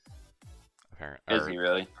 Apparently, is he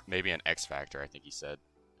really? Maybe an X Factor, I think he said.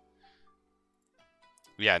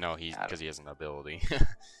 Yeah, no, because he has an ability.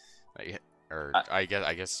 I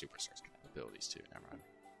guess superstars can have abilities too. Never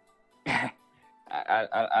mind.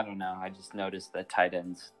 I don't know. I just noticed that tight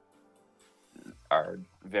ends are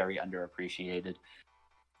very underappreciated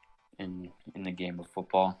in the game of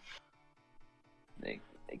football. They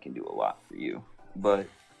can do a lot for you. But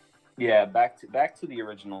yeah, back to the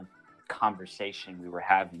original conversation we were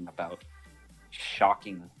having about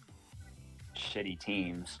shocking shitty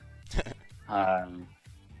teams.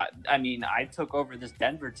 I mean, I took over this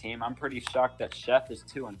Denver team. I'm pretty shocked that Chef is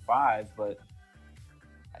 2-5, but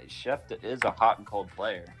Chef is a hot and cold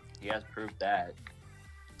player. He has proved that.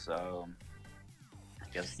 So, I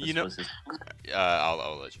guess this was his...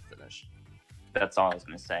 I'll let you finish. That's all I was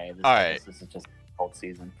going to say. All right. This is just a cold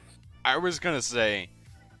season. I was going to say,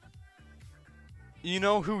 you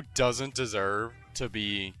know who doesn't deserve to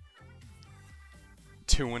be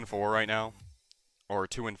 2-4 right now? Or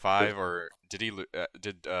 2-5, or did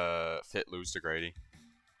Fit lose to Grady?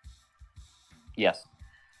 Yes.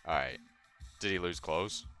 All right. Did he lose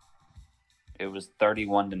close? It was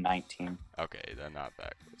 31-19. Okay, then not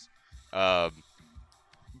that close.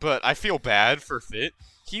 But I feel bad for Fit.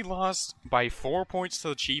 He lost by 4 points to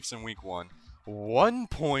the Chiefs in Week 1, 1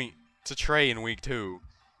 point to Trey in Week 2,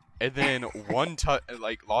 and then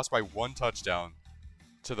lost by 1 touchdown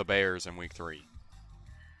to the Bears in Week 3.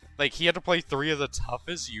 Like, he had to play 3 of the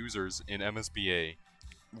toughest users in MSPA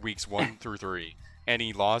weeks 1 through 3, and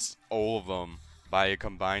he lost all of them by a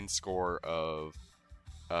combined score of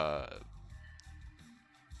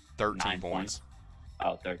 13 points.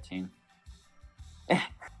 Oh, 13.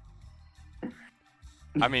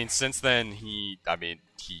 I mean, since then he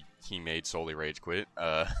made Solely Rage quit,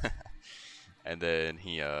 and then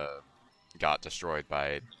he got destroyed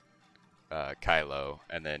by Kylo,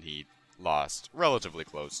 and then he lost relatively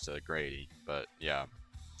close to Grady, but yeah,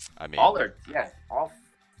 I mean, all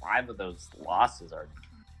 5 of those losses are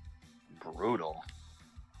brutal.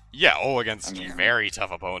 Yeah, all against very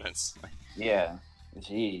tough opponents. Yeah,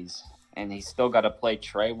 jeez, and he's still got to play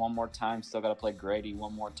Trey one more time. Still got to play Grady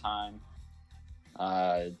one more time.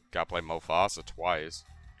 Got to play Mufasa twice.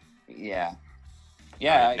 Yeah.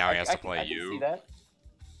 Now he has to play you. See that?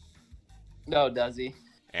 No, does he?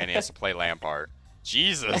 And he has to play Lampard.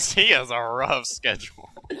 Jesus, he has a rough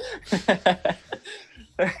schedule.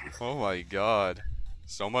 Oh my god.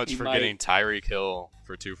 So much for getting Tyreek Hill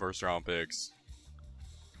for 2 first-round picks.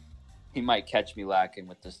 He might catch me lacking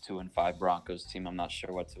with this 2-5 Broncos team. I'm not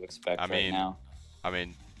sure what to expect right now. I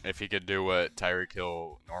mean, if he could do what Tyreek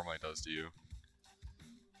Hill normally does to you.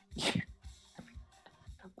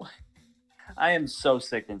 I am so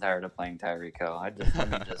sick and tired of playing Tyreek Hill. Let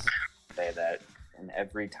me just say that. And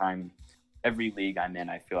every league I'm in,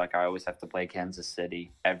 I feel like I always have to play Kansas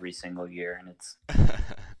City every single year, and it's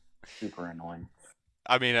super annoying.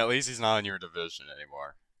 I mean, at least he's not in your division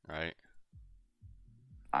anymore, right?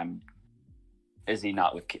 Is he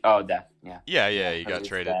not with? Oh, that yeah. Yeah. He got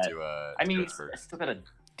traded to. I mean, I still got to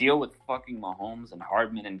deal with fucking Mahomes and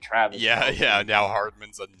Hardman and Travis. Yeah. Now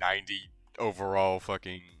Hardman's a 90 overall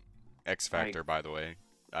fucking X Factor. By the way,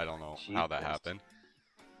 I don't know how that happened.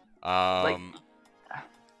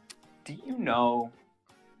 Do you know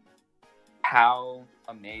how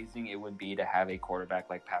amazing it would be to have a quarterback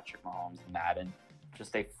like Patrick Mahomes in Madden?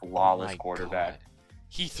 Just a flawless quarterback.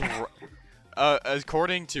 God.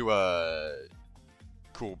 According to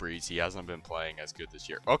Cool Breeze, he hasn't been playing as good this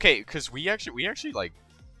year. Okay, because we actually like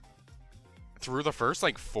through the first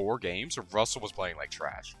 4 games, Russell was playing like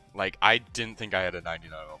trash. Like, I didn't think I had a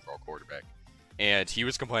 99 overall quarterback, and he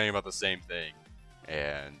was complaining about the same thing.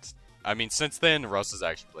 And I mean, since then, Russ has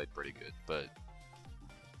actually played pretty good. But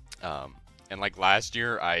and last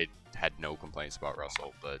year, I had no complaints about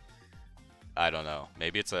Russell, but I don't know.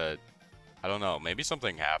 Maybe maybe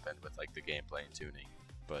something happened with the gameplay and tuning.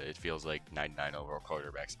 but it feels like 99 overall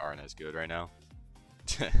quarterbacks aren't as good right now.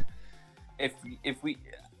 If we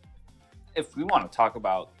want to talk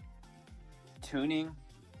about tuning,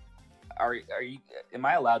 am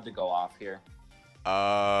I allowed to go off here?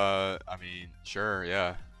 I mean, sure,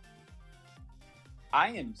 yeah. I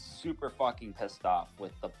am super fucking pissed off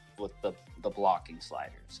with the blocking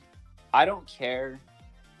sliders. I don't care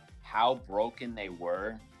how broken they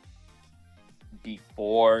were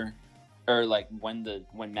before, or like when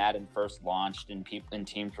Madden first launched and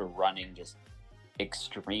teams were running just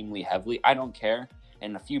extremely heavily. I don't care,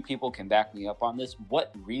 and a few people can back me up on this.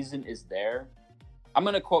 What reason is there? I'm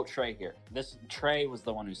gonna quote Trey here. Trey was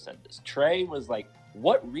the one who said this. Trey was like,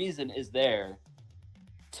 "What reason is there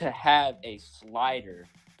to have a slider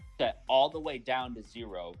set all the way down to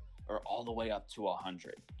 0 or all the way up to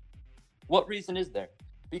 100? What reason is there?"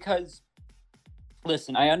 Because,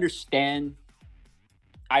 listen, I understand.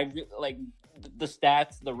 Like the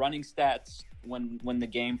stats, the running stats when the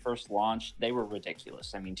game first launched, they were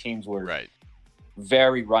ridiculous. I mean, teams were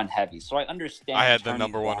very run heavy. So I understand. I had the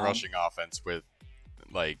number one rushing offense with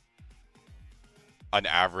like an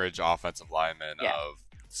average offensive lineman of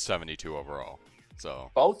 72 overall. So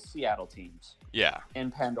both Seattle teams,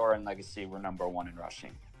 in Pandora and Legacy, were number one in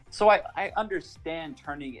rushing. So I understand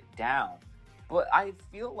turning it down, but I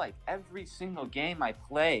feel like every single game I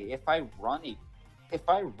play, if I run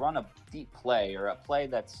a deep play or a play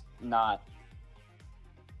that's not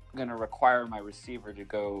going to require my receiver to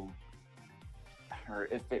go, or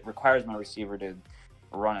if it requires my receiver to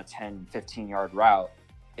run a 10, 15-yard route,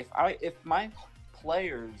 if my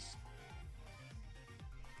players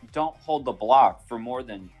don't hold the block for more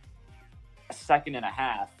than a second and a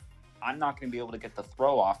half, I'm not going to be able to get the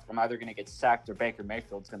throw off. I'm either going to get sacked or Baker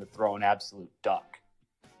Mayfield's going to throw an absolute duck.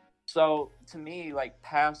 So to me, like,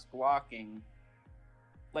 pass blocking,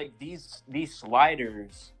 like these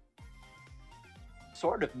sliders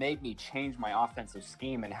sort of made me change my offensive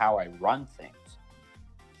scheme and how I run things,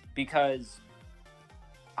 because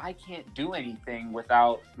I can't do anything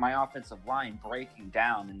without my offensive line breaking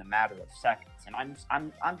down in the matter of seconds. And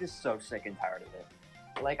I'm just so sick and tired of it.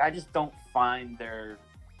 Like, I just don't find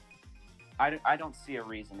I don't see a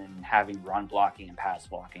reason in having run blocking and pass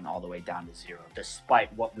blocking all the way down to 0,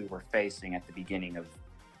 despite what we were facing at the beginning of,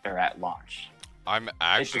 or at launch. I'm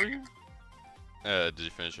actually... did you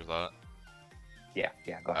finish your thought? Yeah,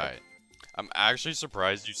 go ahead. Alright. I'm actually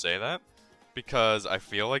surprised you say that, because I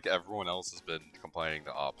feel like everyone else has been complaining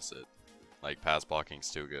the opposite. Like, pass blocking's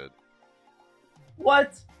too good.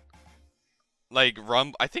 What? Like,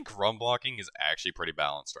 I think run blocking is actually pretty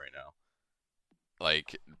balanced right now.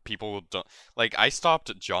 Like, people don't... Like, I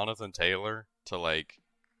stopped Jonathan Taylor to, like,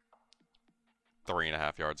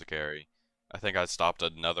 3.5 yards a carry. I think I stopped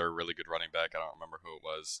another really good running back, I don't remember who it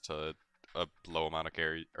was, to a low amount of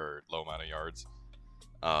carry, or low amount of yards.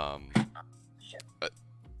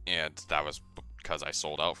 And that was because I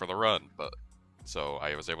sold out for the run, but so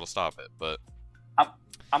I was able to stop it. But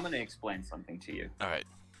I'm going to explain something to you. All right.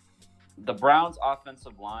 The Browns'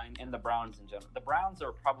 offensive line, and the Browns in general, the Browns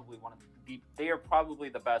are probably they are probably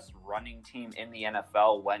the best running team in the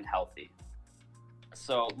NFL when healthy.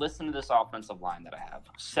 So listen to this offensive line that I have: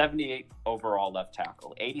 78 overall left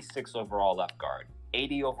tackle, 86 overall left guard,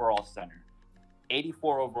 80 overall center,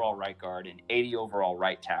 84 overall right guard, and 80 overall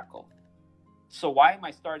right tackle. So why am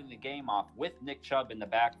I starting the game off with Nick Chubb in the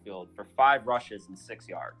backfield for 5 rushes and 6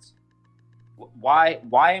 yards? Why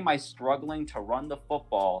am I struggling to run the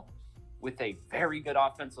football with a very good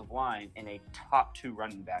offensive line and a top 2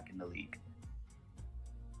 running back in the league?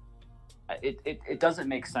 It doesn't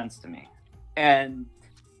make sense to me. And,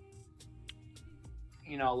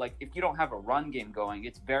 you know, like, if you don't have a run game going,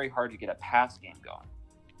 it's very hard to get a pass game going.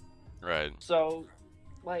 Right. So,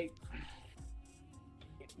 like,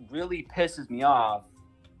 it really pisses me off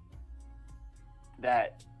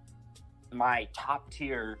that my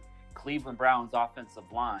top-tier Cleveland Browns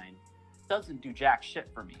offensive line doesn't do jack shit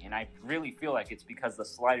for me. And I really feel like it's because the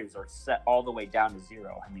sliders are set all the way down to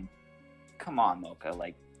 0. I mean, come on, Mocha.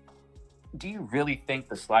 Like, do you really think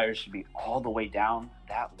the sliders should be all the way down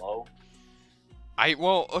that low?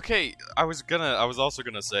 Well, okay, I was also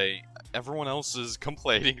gonna say, everyone else is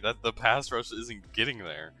complaining that the pass rush isn't getting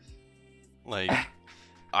there. Like,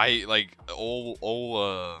 old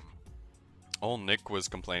Nick was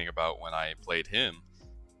complaining about when I played him.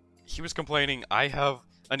 He was complaining I have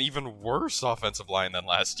an even worse offensive line than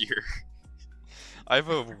last year. I have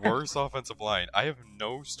a worse offensive line. I have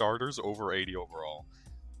no starters over 80 overall.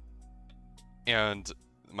 And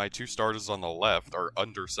my 2 starters on the left are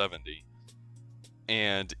under 70.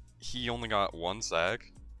 And he only got 1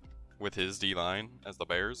 sack with his D-line as the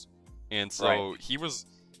Bears. And so he was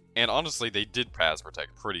And honestly, they did pass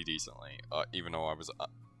protect pretty decently, even though I was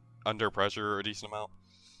under pressure a decent amount.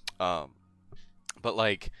 Um, but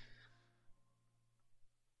like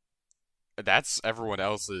that's everyone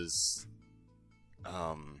else's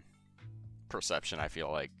perception. I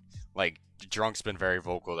feel like Drunk's been very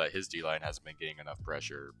vocal that his D line hasn't been getting enough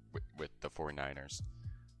pressure with the 49ers.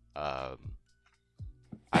 Um,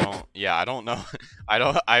 I don't know. I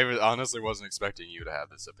honestly wasn't expecting you to have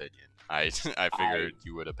this opinion. I figured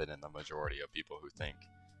you would have been in the majority of people who think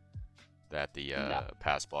that the No.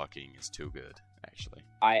 pass blocking is too good. Actually,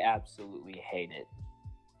 I absolutely hate it.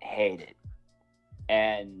 Hate it.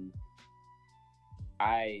 And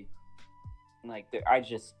I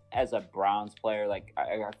just, as a Browns player, like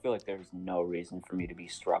I feel like there's no reason for me to be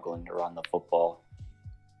struggling to run the football.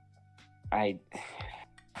 I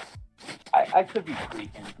could be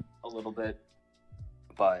tweaking a little bit,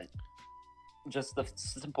 but just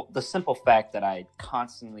the simple fact that I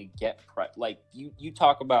constantly get like you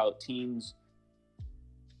talk about teams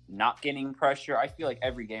not getting pressure. I feel like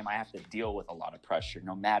every game I have to deal with a lot of pressure,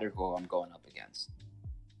 no matter who I'm going up against.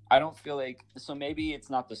 I don't feel like, so maybe it's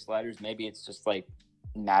not the sliders, maybe it's just like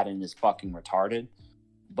Madden is fucking retarded,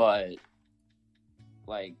 but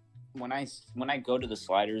like when I go to the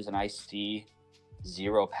sliders and I see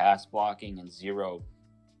 0 pass blocking and 0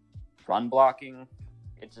 run blocking,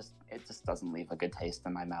 it just doesn't leave a good taste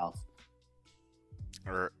in my mouth.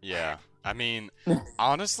 or yeah, I mean,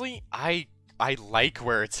 honestly, I like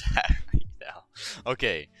where it's at right now.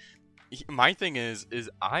 Okay, my thing is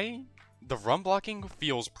the run blocking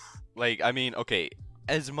feels like, I mean, okay,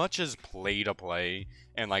 as much as play to play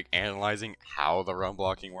and like analyzing how the run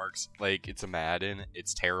blocking works, like it's a Madden,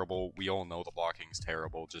 it's terrible. We all know the blocking's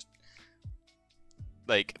terrible. Just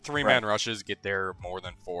like 3-man rushes get there more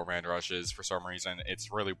than 4-man rushes for some reason.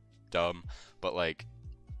 It's really dumb, but like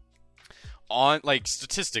on like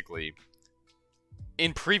statistically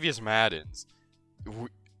in previous Maddens,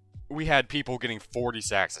 we had people getting 40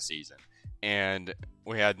 sacks a season, and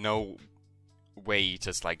we had no way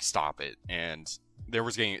to like stop it, and there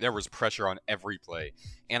was pressure on every play,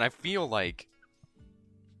 and I feel like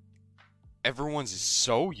everyone's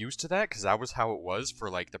so used to that because that was how it was for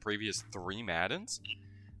like the previous 3 Maddens,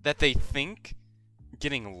 that they think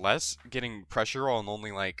getting pressure on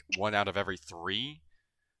only like 1 out of every 3,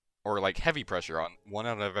 or like heavy pressure on 1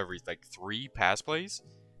 out of every like 3 pass plays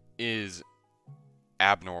is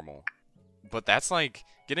abnormal. But that's like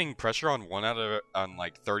getting pressure on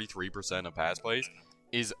like 33% of pass plays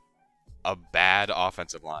is a bad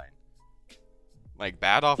offensive line. Like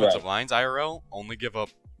bad offensive lines IRL only give up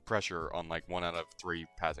pressure on like 1 out of 3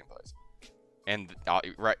 passing plays. And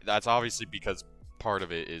that's obviously because part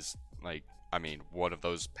of it is like, I mean, one of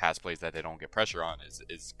those pass plays that they don't get pressure on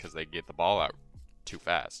is because they get the ball out too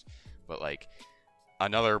fast. But like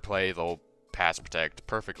another play, they'll pass protect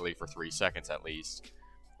perfectly for 3 seconds at least,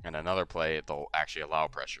 and another play they'll actually allow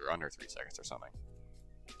pressure under 3 seconds or something.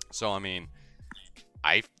 So I mean,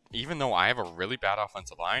 even though I have a really bad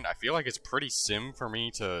offensive line, I feel like it's pretty sim for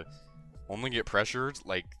me to only get pressured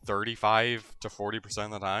like 35 to 40%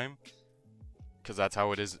 of the time, because that's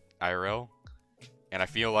how it is IRL. And I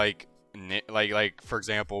feel like like for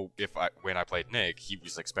example, when I played Nick, he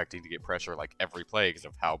was expecting to get pressure like every play because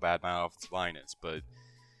of how bad my offensive line is, but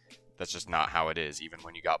that's just not how it is. Even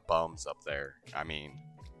when you got bums up there, I mean,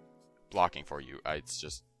 blocking for you, it's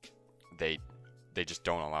just they just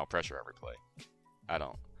don't allow pressure every play. I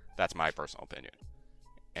don't. That's my personal opinion,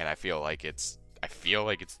 and I feel like it's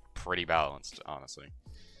pretty balanced. Honestly,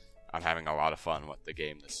 I'm having a lot of fun with the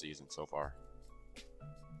game this season so far.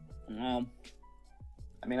 Well,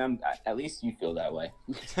 I mean, at least you feel that way.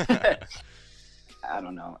 I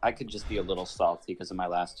don't know. I could just be a little salty because of my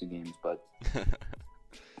last 2 games, but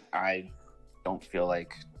I don't feel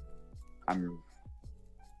like I'm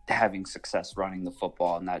having success running the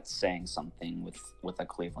football, and that's saying something with a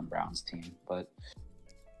Cleveland Browns team. But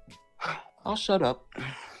I'll shut up.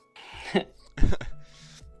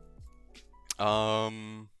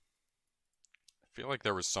 I feel like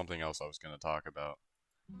there was something else I was going to talk about.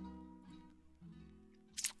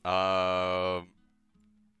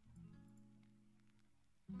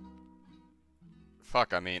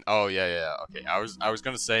 Fuck, I mean, oh yeah, okay. I was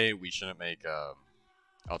gonna say we shouldn't make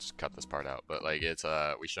I'll just cut this part out, but like it's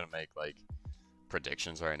we shouldn't make like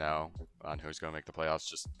predictions right now on who's gonna make the playoffs.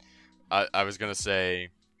 Just I was gonna say,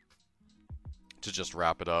 to just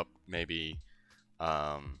wrap it up, maybe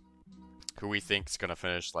who we think is gonna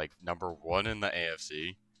finish like number 1 in the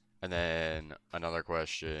AFC, and then another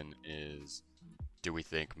question is, do we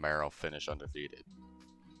think Merrill finish undefeated?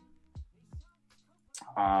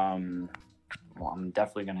 Well, I'm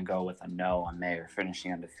definitely going to go with a no on Mayer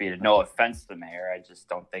finishing undefeated. No offense to Mayer, I just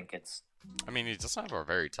don't think it's. I mean, he doesn't have a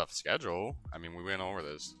very tough schedule. I mean, we went over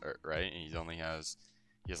this, right? He has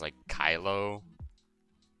like Kylo.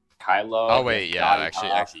 Oh wait, yeah,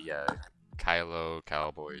 actually, yeah, Kylo,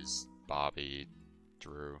 Cowboys, Bobby,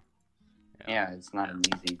 Drew. Yeah, it's not an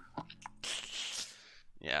easy.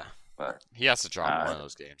 Yeah, but he has to drop one of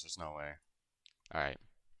those games. There's no way. All right.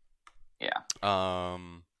 Yeah. All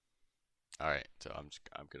right. So I'm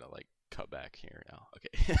gonna like cut back here now.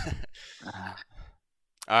 Okay.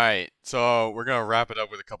 All right. So we're gonna wrap it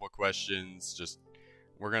up with a couple of questions.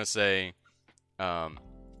 We're gonna say,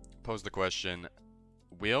 pose the question: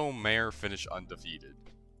 will Mayer finish undefeated?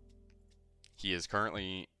 He is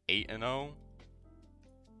currently 8-0.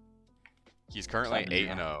 He's currently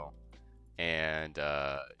 8-0, and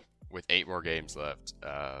with 8 more games left,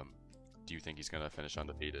 do you think he's gonna finish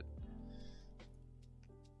undefeated?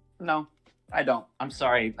 No, I don't. I'm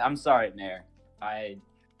sorry, Mayer. I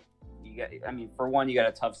mean, for one, you got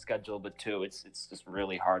a tough schedule, but two, it's just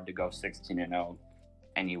really hard to go 16-0.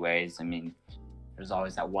 Anyways, I mean, there's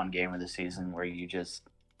always that one game of the season where you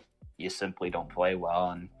simply don't play well,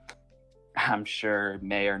 and I'm sure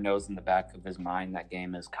Mayer knows in the back of his mind that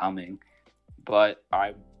game is coming. But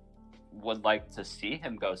I would like to see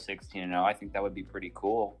him go 16-0. I think that would be pretty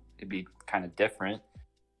cool. It'd be kind of different.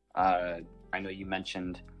 I know you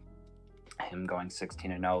mentioned him going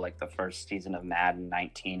 16-0 like the first season of Madden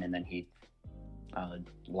 19, and then he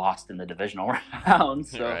lost in the divisional round.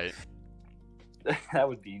 So right. That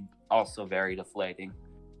would be also very deflating.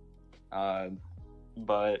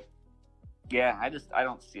 But yeah, I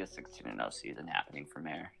don't see a 16-0 season happening for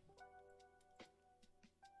Mayer.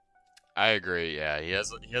 I agree. Yeah, he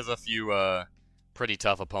has a few pretty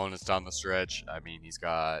tough opponents down the stretch. I mean, he's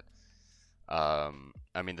got the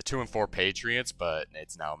 2-4 Patriots, but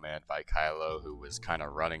it's now manned by Kylo, who was kind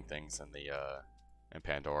of running things in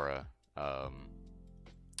Pandora.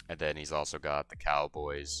 And then he's also got the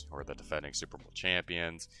Cowboys, who are the defending Super Bowl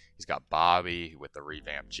champions. He's got Bobby with the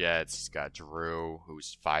revamped Jets. He's got Drew,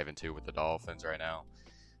 who's 5-2 with the Dolphins right now.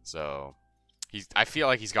 So I feel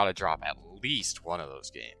like he's got to drop at least one of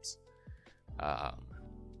those games. I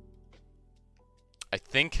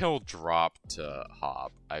think he'll drop to Hobb.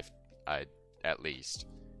 I at least,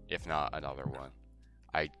 if not another one.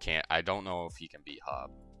 I don't know if he can beat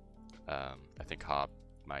Hobb. I think Hobb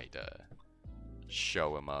might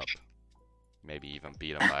show him up, maybe even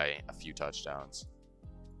beat him by a few touchdowns.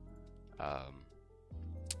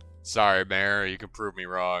 Sorry, Mayer, you can prove me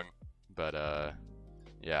wrong, but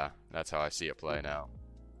yeah, that's how I see it play now.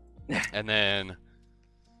 And then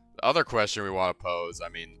the other question we want to pose, I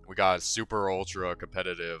mean, we got a super ultra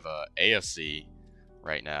competitive AFC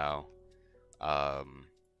right now. The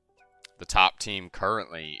top team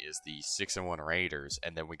currently is the 6-1 Raiders,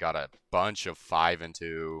 and then we got a bunch of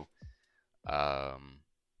 5-2,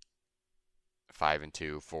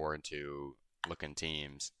 4-2 looking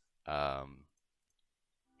teams.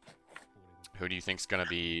 Who do you think's gonna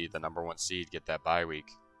be the number 1 seed, get that bye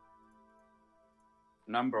week?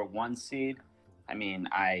 Number 1 seed? I mean,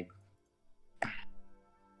 I'm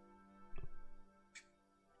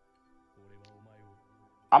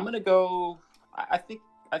gonna go. I think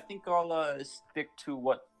I'll stick to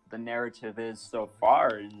what the narrative is so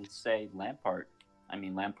far and say Lampard. I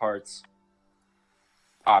mean, Lampard's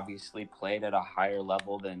obviously played at a higher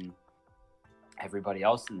level than everybody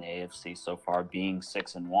else in the AFC so far, being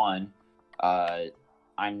 6-1. I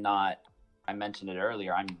mentioned it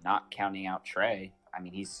earlier. I'm not counting out Trey. I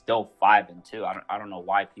mean, he's still 5-2. I don't know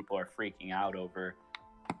why people are freaking out over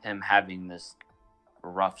him having this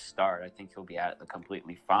rough start. I think he'll be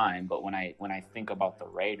completely fine. But when I think about the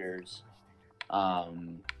Raiders,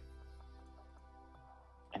 and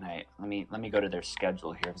let me go to their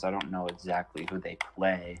schedule here because I don't know exactly who they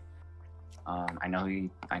play. I know he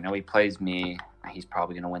plays me. He's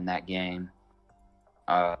probably gonna win that game.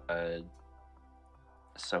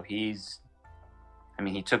 So he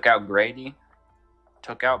took out Grady,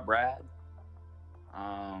 took out Brad.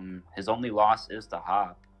 His only loss is to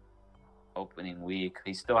Hop opening week.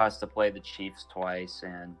 He still has to play the Chiefs twice,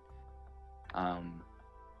 and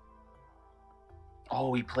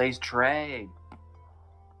he plays Trey.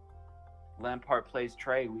 Lampard plays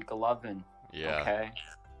Trey week 11. Yeah. Okay.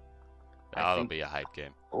 That'll be a hype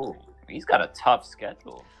game. Oh, he's got a tough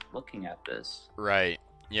schedule looking at this. Right.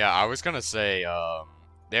 Yeah, I was gonna say,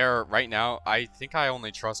 there right now, I think I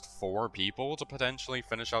only trust 4 people to potentially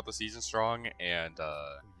finish out the season strong, and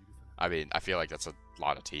I mean, I feel like that's a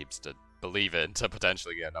lot of teams to believe in to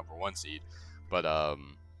potentially get a number 1 seed. But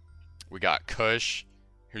we got Kush,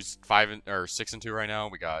 who's 6-2 right now.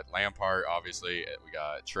 We got Lampard, obviously. We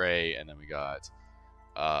got Trey, and then we got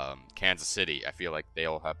Kansas City. I feel like they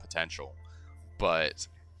all have potential,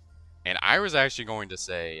 and I was actually going to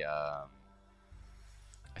say, I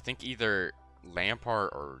think either Lampard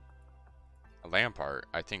or Lampard.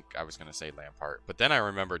 I think I was going to say Lampard, but then I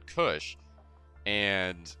remembered Kush,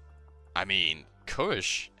 and I mean,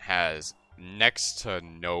 Kush has next to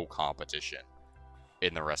no competition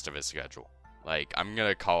in the rest of his schedule. Like, I'm going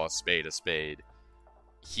to call a spade a spade.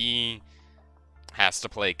 He has to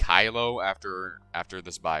play Kylo after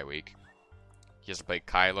this bye week. He has to play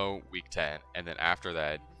Kylo week 10, and then after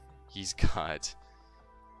that, he's got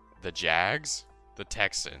the Jags, the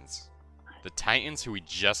Texans, the Titans, who he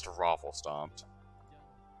just raffle stomped,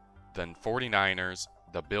 then 49ers,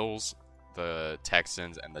 the Bills, the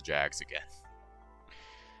Texans, and the Jags again.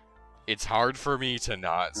 It's hard for me to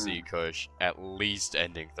not see Kush at least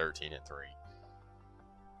ending 13-3.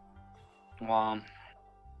 Well,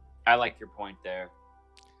 I like your point there.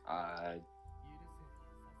 I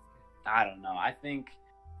don't know. I think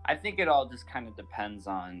it all just kind of depends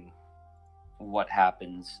on what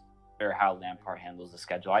happens or how Lampard handles the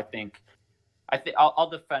schedule. I think I'll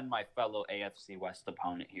defend my fellow AFC West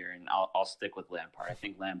opponent here, and I'll stick with Lampard. I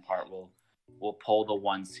think Lampard will pull the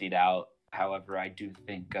 1 seed out. However, I do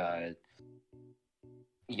think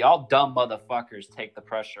y'all dumb motherfuckers take the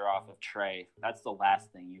pressure off of Trey. That's the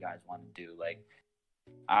last thing you guys want to do. Like,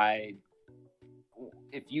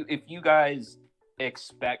 if you guys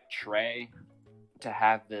expect Trey to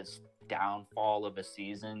have this downfall of a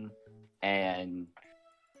season and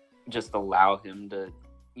just allow him to,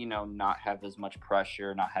 not have as much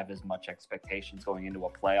pressure, not have as much expectations going into a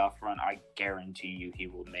playoff run, I guarantee you he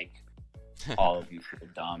will make all of you feel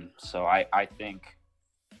dumb. So I think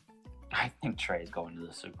Trey's going to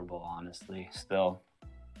the Super Bowl, honestly. Still,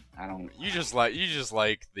 I don't. You just like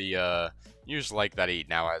that he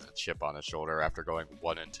now has a chip on his shoulder after going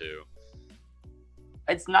 1-2.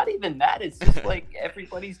 It's not even that. It's just like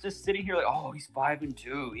everybody's just sitting here like, oh, he's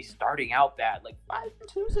 5-2. He's starting out bad. Like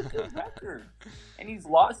 5-2 is a good record, and he's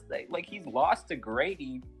lost to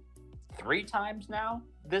Grady 3 times now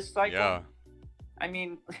this cycle. Yeah. I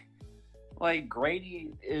mean, like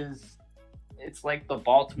Grady it's like the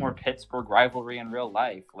Baltimore-Pittsburgh rivalry in real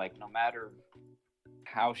life. Like, no matter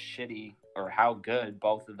how shitty or how good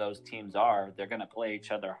both of those teams are, they're going to play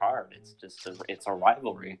each other hard. It's just it's a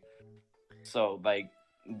rivalry. So, like,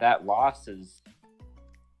 that loss is,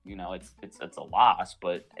 it's a loss,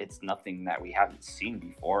 but it's nothing that we haven't seen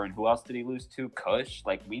before. And who else did he lose to? Kush.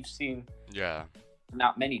 Like, we've seen,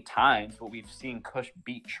 not many times, but we've seen Kush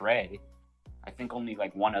beat Trey. I think only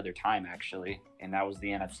like one other time, actually, and that was the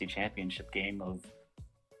NFC Championship game of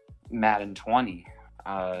Madden 20.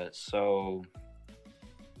 So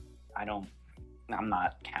I'm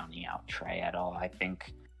not counting out Trey at all. I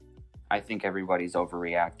think everybody's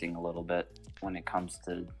overreacting a little bit when it comes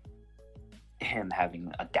to him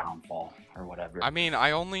having a downfall or whatever. I mean,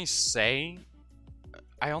 I only say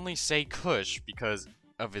Kush because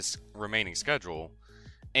of his remaining schedule,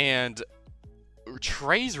 and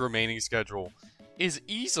Trey's remaining schedule is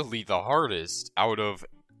easily the hardest out of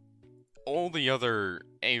all the other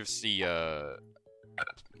AFC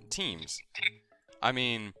teams. I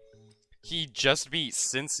mean, he just beat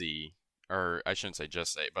Cincy, or I shouldn't say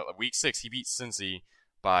just say, but week 6 he beat Cincy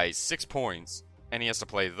by 6 points, and he has to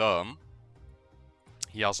play them.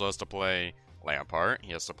 He also has to play Lampard.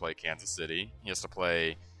 He has to play Kansas City. He has to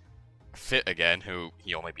play Fit again, who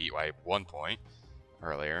he only beat by 1 point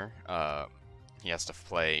earlier. He has to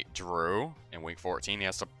play Drew in week 14. He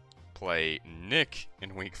has to play Nick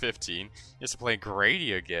in week 15. He has to play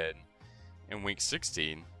Grady again in week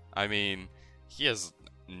 16. I mean, he has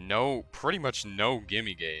pretty much no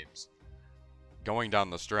gimme games going down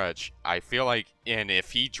the stretch. I feel like, and if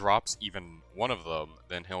he drops even one of them,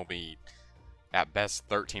 then he'll be at best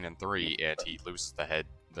 13-3, and he loses the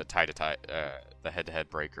head-to-head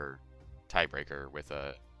tiebreaker with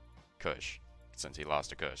Kush, since he lost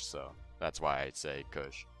to Kush. So that's why I'd say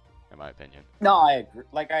Kush, in my opinion. No, I agree.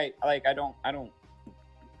 I don't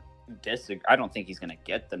disagree. I don't think he's gonna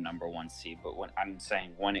get the number 1 seed, but when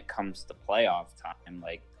it comes to playoff time,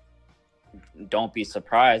 like, don't be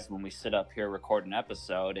surprised when we sit up here, record an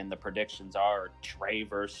episode, and the predictions are Trey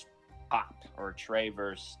versus Pop or Trey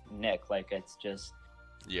versus Nick. Like, it's just,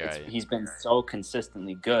 he's been so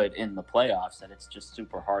consistently good in the playoffs that it's just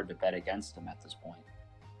super hard to bet against him at this point.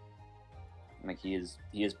 Like, he has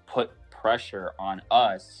put pressure on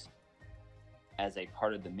us as a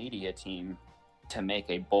part of the media team to make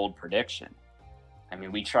a bold prediction. I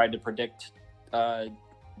mean, we tried to predict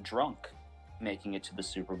Drunk making it to the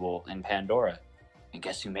Super Bowl in Pandora. and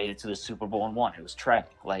guess who made it to the Super Bowl and won? It was Trey.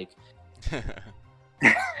 Like,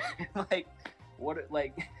 like,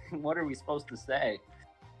 what are we supposed to say?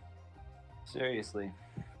 Seriously.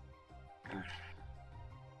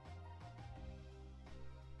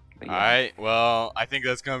 But All right. Well, I think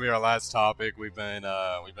that's gonna be our last topic. We've been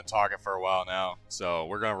talking for a while now, so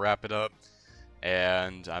we're gonna wrap it up.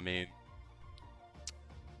 And I mean,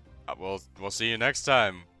 we'll see you next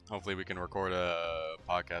time. Hopefully, we can record a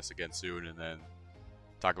podcast again soon, and then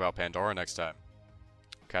talk about Pandora next time.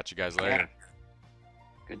 Catch you guys later.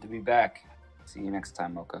 Good to be back. See you next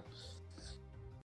time, Mocha.